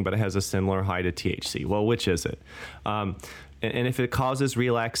non-intoxicating, but it has a similar high to THC. Well, which is it? And if it causes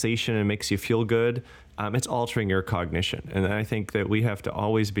relaxation and makes you feel good, it's altering your cognition. And I think that we have to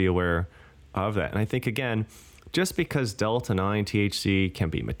always be aware of that. And I think, again, just because Delta-9 THC can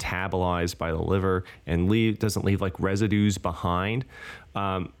be metabolized by the liver and doesn't leave like residues behind,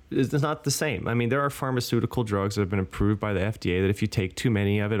 it's not the same. I mean, there are pharmaceutical drugs that have been approved by the FDA that if you take too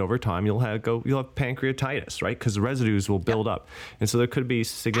many of it over time, you'll have pancreatitis, right? Because the residues will build up, and so there could be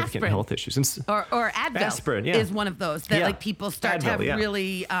significant health issues. Or Advil aspirin, is one of those that like people start Advil, to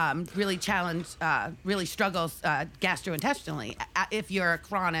have really challenge, really struggles gastrointestinally if you're a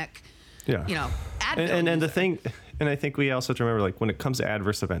chronic. Yeah. Advil and the thing, and I think we also have to remember, like when it comes to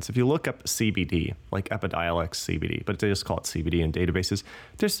adverse events, if you look up CBD, like Epidiolex CBD, but they just call it CBD in databases,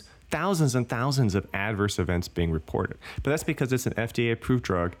 there's thousands and thousands of adverse events being reported. But that's because it's an FDA-approved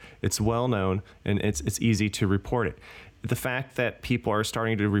drug, it's well known, and it's easy to report it. The fact that people are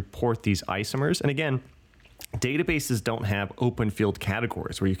starting to report these isomers, and again, databases don't have open field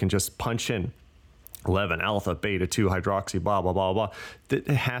categories where you can just punch in 11 alpha beta 2 hydroxy blah blah blah blah. It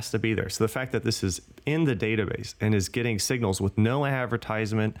has to be there. So the fact that this is in the database and is getting signals with no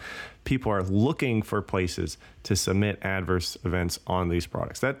advertisement, people are looking for places to submit adverse events on these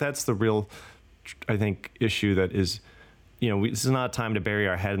products. That's the real, I think, issue that is, this is not a time to bury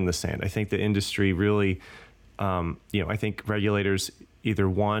our head in the sand. I think the industry really, I think regulators either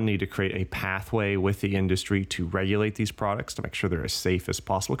one, need to create a pathway with the industry to regulate these products to make sure they're as safe as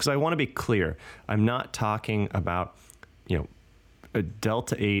possible. Because I want to be clear, I'm not talking about, a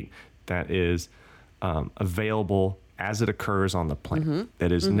Delta 8 that is available as it occurs on the plant,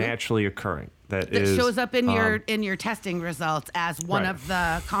 that is naturally occurring. That shows up in your testing results as one of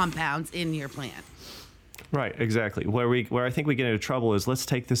the compounds in your plant. Right, exactly. Where I think we get into trouble is, let's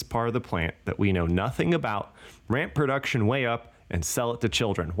take this part of the plant that we know nothing about, ramp production way up, and sell it to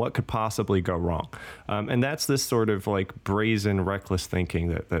children. What could possibly go wrong? And that's this sort of like brazen, reckless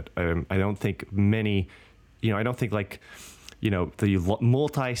thinking that I don't think many, I don't think the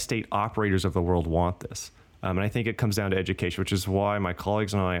multi-state operators of the world want this. And I think it comes down to education, which is why my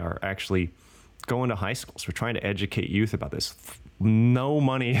colleagues and I are actually going to high schools. We're trying to educate youth about this. No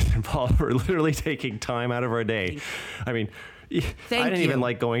money is involved. We're literally taking time out of our day. I mean, I didn't even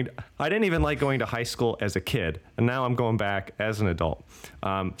like going to high school as a kid, and now I'm going back as an adult.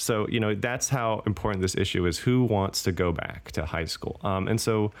 So that's how important this issue is. Who wants to go back to high school? And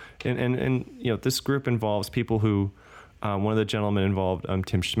this group involves people who, one of the gentlemen involved,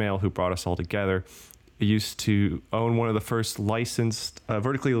 Tim Schmale, who brought us all together, used to own one of the first licensed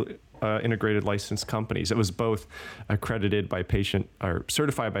vertically integrated licensed companies. It was both accredited by patient or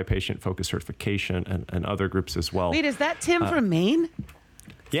certified by patient focus certification and other groups as well. Wait, is that Tim from Maine?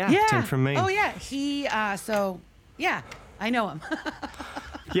 Yeah, Tim from Maine. Oh yeah, he. I know him.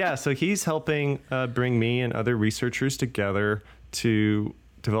 Yeah, so he's helping bring me and other researchers together to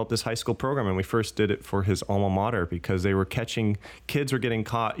develop this high school program. And we first did it for his alma mater because kids were getting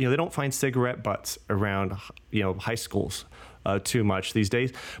caught. They don't find cigarette butts around, high schools too much these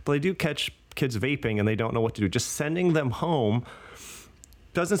days, but they do catch kids vaping and they don't know what to do. Just sending them home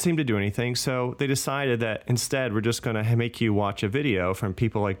doesn't seem to do anything. So they decided that instead we're just going to make you watch a video from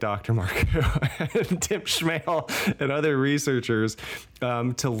people like Dr. Marcoux and Tim Schmale and other researchers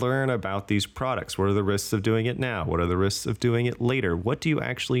to learn about these products. What are the risks of doing it now? What are the risks of doing it later? What do you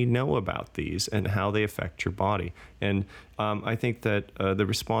actually know about these and how they affect your body? And I think that the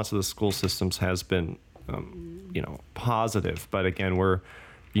response of the school systems has been, positive. But again,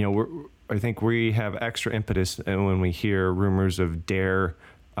 I think we have extra impetus when we hear rumors of DARE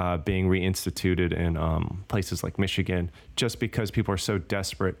being reinstituted in places like Michigan, just because people are so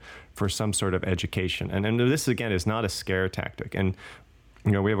desperate for some sort of education. And this, again, is not a scare tactic. And,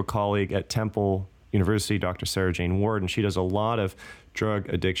 we have a colleague at Temple University, Dr. Sarah Jane Ward, and she does a lot of drug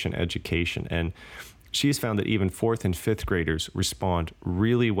addiction education. And she's found that even 4th and 5th graders respond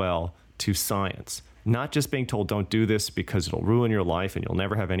really well to science. Not just being told, don't do this because it'll ruin your life and you'll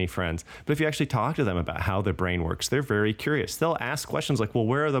never have any friends. But if you actually talk to them about how the brain works, they're very curious. They'll ask questions like, well,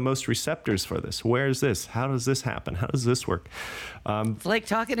 where are the most receptors for this? Where is this? How does this happen? How does this work? It's like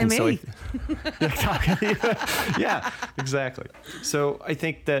talking to me. Yeah, exactly. So I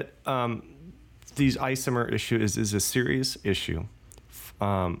think that these isomer issue is a serious issue.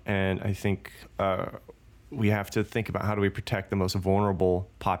 And I think we have to think about how do we protect the most vulnerable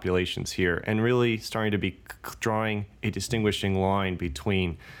populations here, and really starting to be drawing a distinguishing line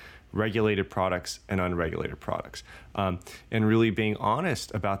between regulated products and unregulated products, and really being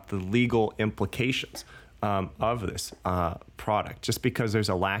honest about the legal implications of this product. Just because there's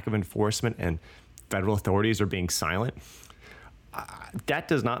a lack of enforcement and federal authorities are being silent, that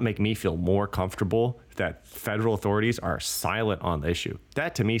does not make me feel more comfortable that federal authorities are silent on the issue.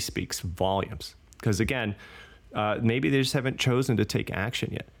 That to me speaks volumes. Because again, maybe they just haven't chosen to take action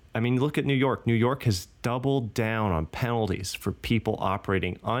yet. I mean, look at New York. New York has doubled down on penalties for people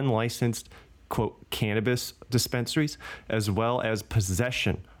operating unlicensed, quote, cannabis dispensaries, as well as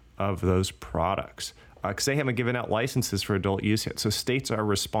possession of those products. Because they haven't given out licenses for adult use yet. So states are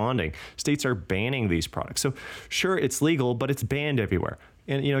responding. States are banning these products. So sure, it's legal, but it's banned everywhere.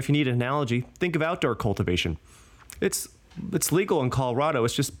 And if you need an analogy, think of outdoor cultivation. It's legal in Colorado.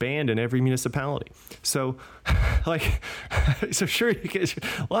 It's just banned in every municipality. So, sure,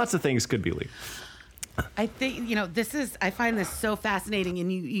 lots of things could be legal. I think, I find this so fascinating. And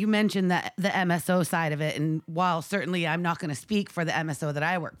you mentioned the MSO side of it. And while certainly I'm not going to speak for the MSO that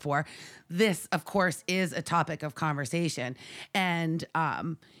I work for, this, of course, is a topic of conversation. And,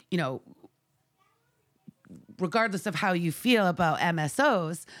 regardless of how you feel about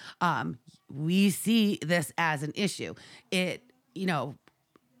MSOs, we see this as an issue.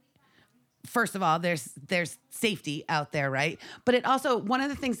 first of all, there's safety out there, right? But it also, one of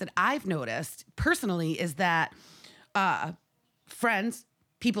the things that I've noticed personally is that friends,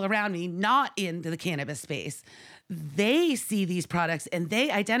 people around me not in the cannabis space, they see these products and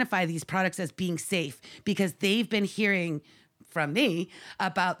they identify these products as being safe because they've been hearing from me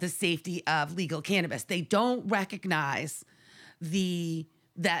about the safety of legal cannabis. They don't recognize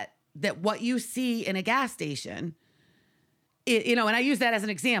that what you see in a gas station, and I use that as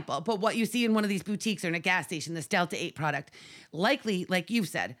an example, but what you see in one of these boutiques or in a gas station, this Delta 8 product, likely, like you've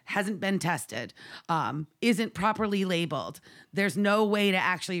said, hasn't been tested, isn't properly labeled. There's no way to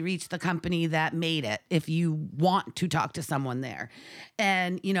actually reach the company that made it if you want to talk to someone there.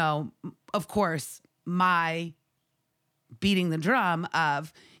 And, of course, my beating the drum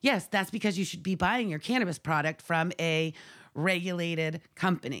of, yes, that's because you should be buying your cannabis product from a regulated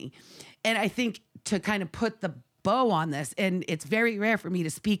company. And I think to kind of put the bow on this, and it's very rare for me to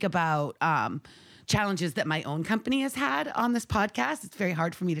speak about challenges that my own company has had on this podcast. It's very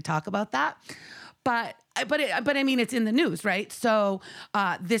hard for me to talk about that. But I mean, it's in the news, right? So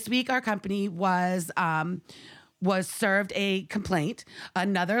this week, our company was served a complaint,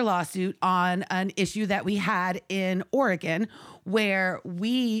 another lawsuit on an issue that we had in Oregon, where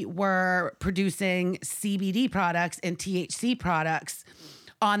we were producing CBD products and THC products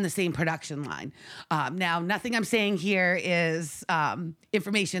on the same production line. Now, nothing I'm saying here is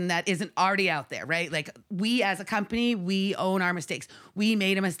information that isn't already out there, right? Like, we as a company, we own our mistakes. We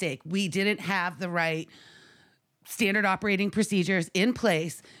made a mistake. We didn't have the right standard operating procedures in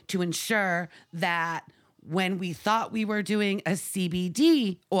place to ensure that when we thought we were doing a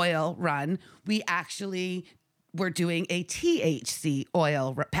CBD oil run, we actually were doing a THC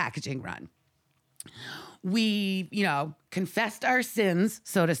oil packaging run. We, confessed our sins,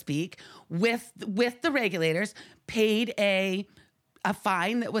 so to speak, with the regulators, paid a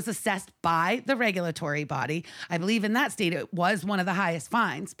fine that was assessed by the regulatory body. I believe in that state, it was one of the highest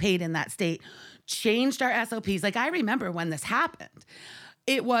fines paid in that state, changed our SOPs. Like, I remember when this happened,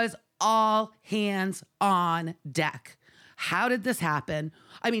 it was all hands on deck. How did this happen?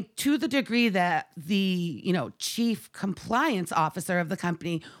 I mean, to the degree that the, chief compliance officer of the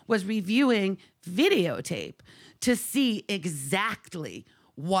company was reviewing videotape to see exactly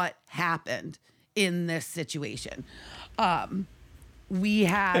what happened in this situation. And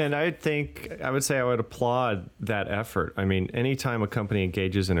I would say I would applaud that effort. I mean, anytime a company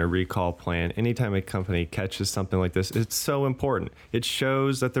engages in a recall plan, anytime a company catches something like this, it's so important. It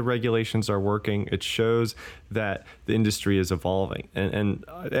shows that the regulations are working. It shows that the industry is evolving. And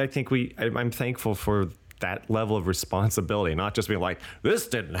I think I'm thankful for that level of responsibility, not just being like, this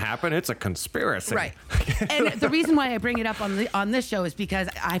didn't happen, it's a conspiracy. Right. And the reason why I bring it up on this show is because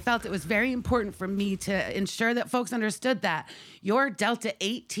I felt it was very important for me to ensure that folks understood that your Delta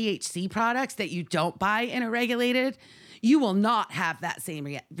 8 THC products that you don't buy in a regulated, you will not have that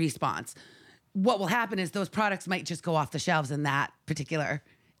same response. What will happen is those products might just go off the shelves in that particular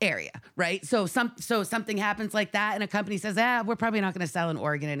area, right? So something happens like that and a company says, we're probably not going to sell in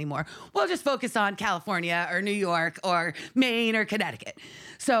Oregon anymore. We'll just focus on California or New York or Maine or Connecticut.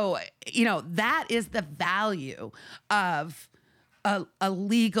 So, that is the value of a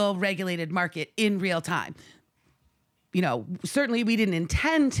legal regulated market in real time. Certainly we didn't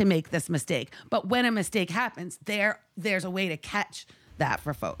intend to make this mistake, but when a mistake happens, there's a way to catch that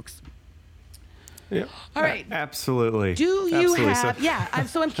for folks. Yeah. All right. Absolutely. Do you have,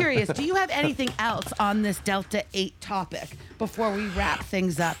 so I'm curious, do you have anything else on this Delta 8 topic before we wrap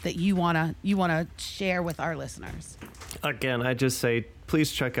things up that you want to share with our listeners? Again, I just say,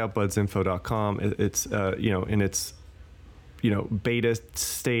 please check out budsinfo.com. It's, in its, beta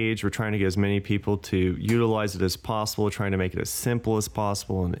stage. We're trying to get as many people to utilize it as possible, trying to make it as simple as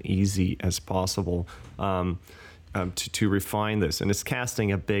possible and easy as possible to refine this. And it's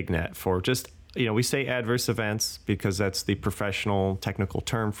casting a big net for just, we say adverse events because that's the professional technical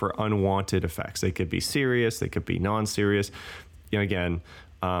term for unwanted effects. They could be serious, they could be non-serious. Again,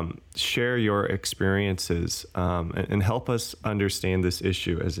 share your experiences and help us understand this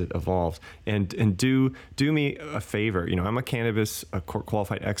issue as it evolves. And do me a favor. I'm a cannabis court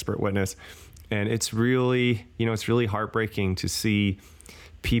qualified expert witness, and it's really heartbreaking to see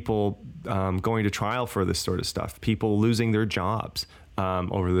people going to trial for this sort of stuff, people losing their jobs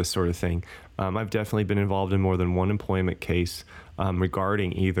over this sort of thing. I've definitely been involved in more than one employment case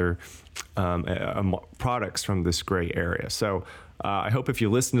regarding either products from this gray area. So I hope if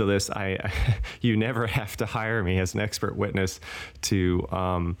you listen to this, you never have to hire me as an expert witness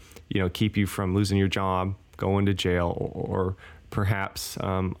to keep you from losing your job, going to jail, or perhaps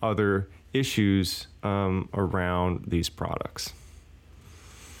other issues around these products.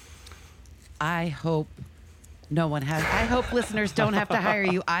 I hope no one has. I hope listeners don't have to hire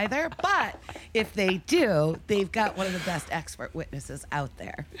you either. But if they do, they've got one of the best expert witnesses out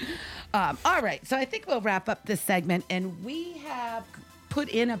there. All right. So I think we'll wrap up this segment. And we have put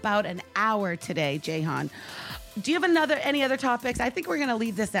in about an hour today, Jehan. Do you have any other topics? I think we're going to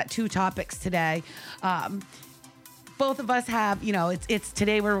leave this at 2 topics today. Both of us have, it's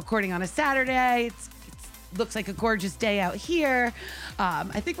today we're recording on a Saturday. It looks like a gorgeous day out here.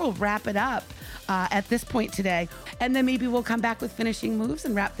 I think we'll wrap it up at this point today. And then maybe we'll come back with finishing moves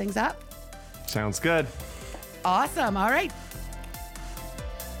and wrap things up. Sounds good. Awesome. All right.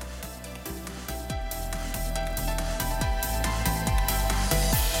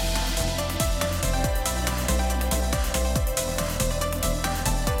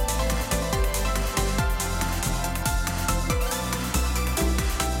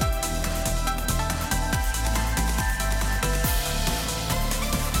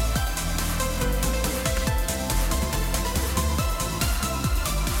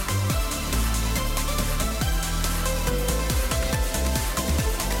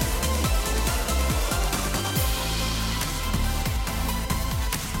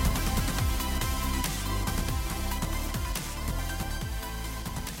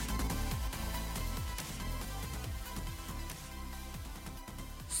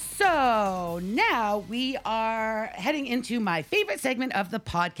 So now we are heading into my favorite segment of the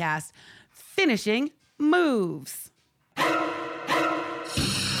podcast, Finishing Moves.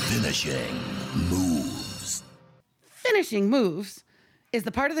 Finishing Moves. Finishing Moves is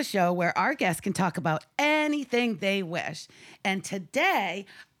the part of the show where our guests can talk about anything they wish. And today,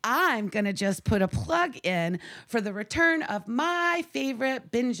 I'm going to just put a plug in for the return of my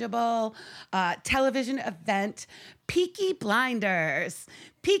favorite bingeable television event, Peaky Blinders.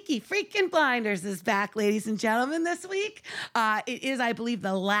 Peaky freaking Blinders is back, ladies and gentlemen, this week. It is, I believe,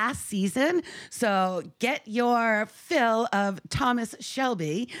 the last season. So get your fill of Thomas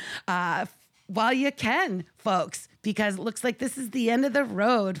Shelby while you can, folks, because it looks like this is the end of the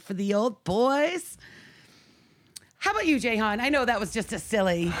road for the old boys. How about you, Jehan? I know that was just a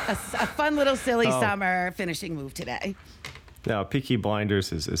fun little silly summer finishing move today. No, Peaky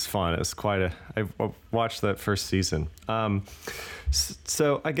Blinders is fun. It's I've watched that first season.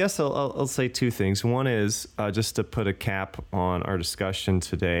 So I guess I'll say 2 things. One is just to put a cap on our discussion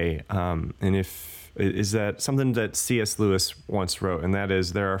today, is that something that C.S. Lewis once wrote, and that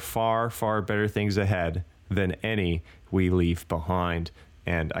is, there are far, far better things ahead than any we leave behind.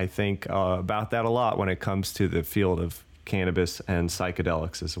 And I think about that a lot when it comes to the field of cannabis and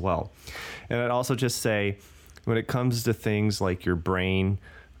psychedelics as well. And I'd also just say, when it comes to things like your brain,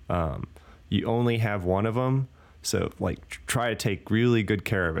 you only have one of them. So try to take really good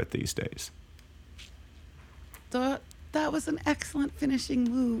care of it these days. That was an excellent finishing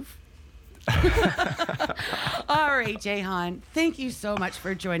move. All right, Jehan, thank you so much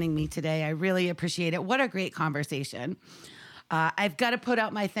for joining me today. I really appreciate it. What a great conversation. I've got to put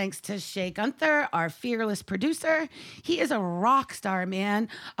out my thanks to Shay Gunther, our fearless producer. He is a rock star, man,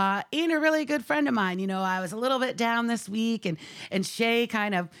 and a really good friend of mine. I was a little bit down this week, and Shay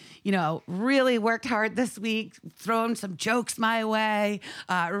kind of, really worked hard this week, throwing some jokes my way,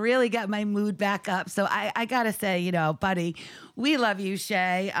 really got my mood back up. So I got to say, buddy, we love you,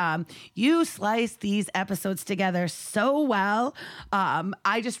 Shay. You slice these episodes together so well.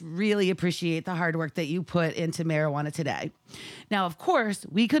 I just really appreciate the hard work that you put into Marijuana Today. Now, of course,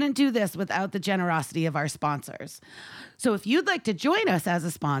 we couldn't do this without the generosity of our sponsors. So if you'd like to join us as a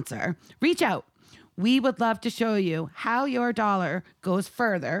sponsor, reach out. We would love to show you how your dollar goes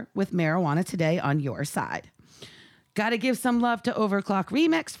further with Marijuana Today on your side. Got to give some love to Overclock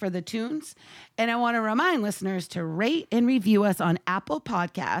Remix for the tunes. And I want to remind listeners to rate and review us on Apple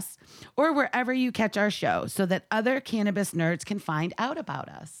Podcasts or wherever you catch our show so that other cannabis nerds can find out about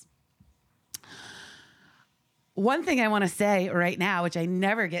us. One thing I want to say right now, which I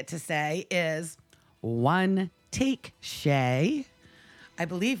never get to say, is one take, Shay. I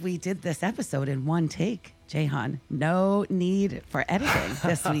believe we did this episode in one take, Jehan. No need for editing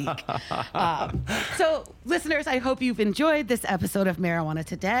this week. So, listeners, I hope you've enjoyed this episode of Marijuana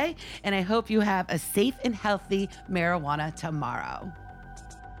Today, and I hope you have a safe and healthy marijuana tomorrow.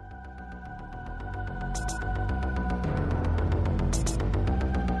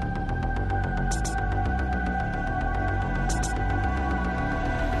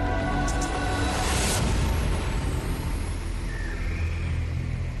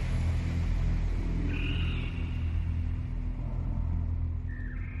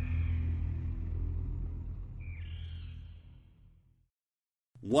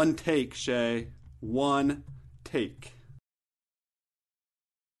 One take, Shay. One take.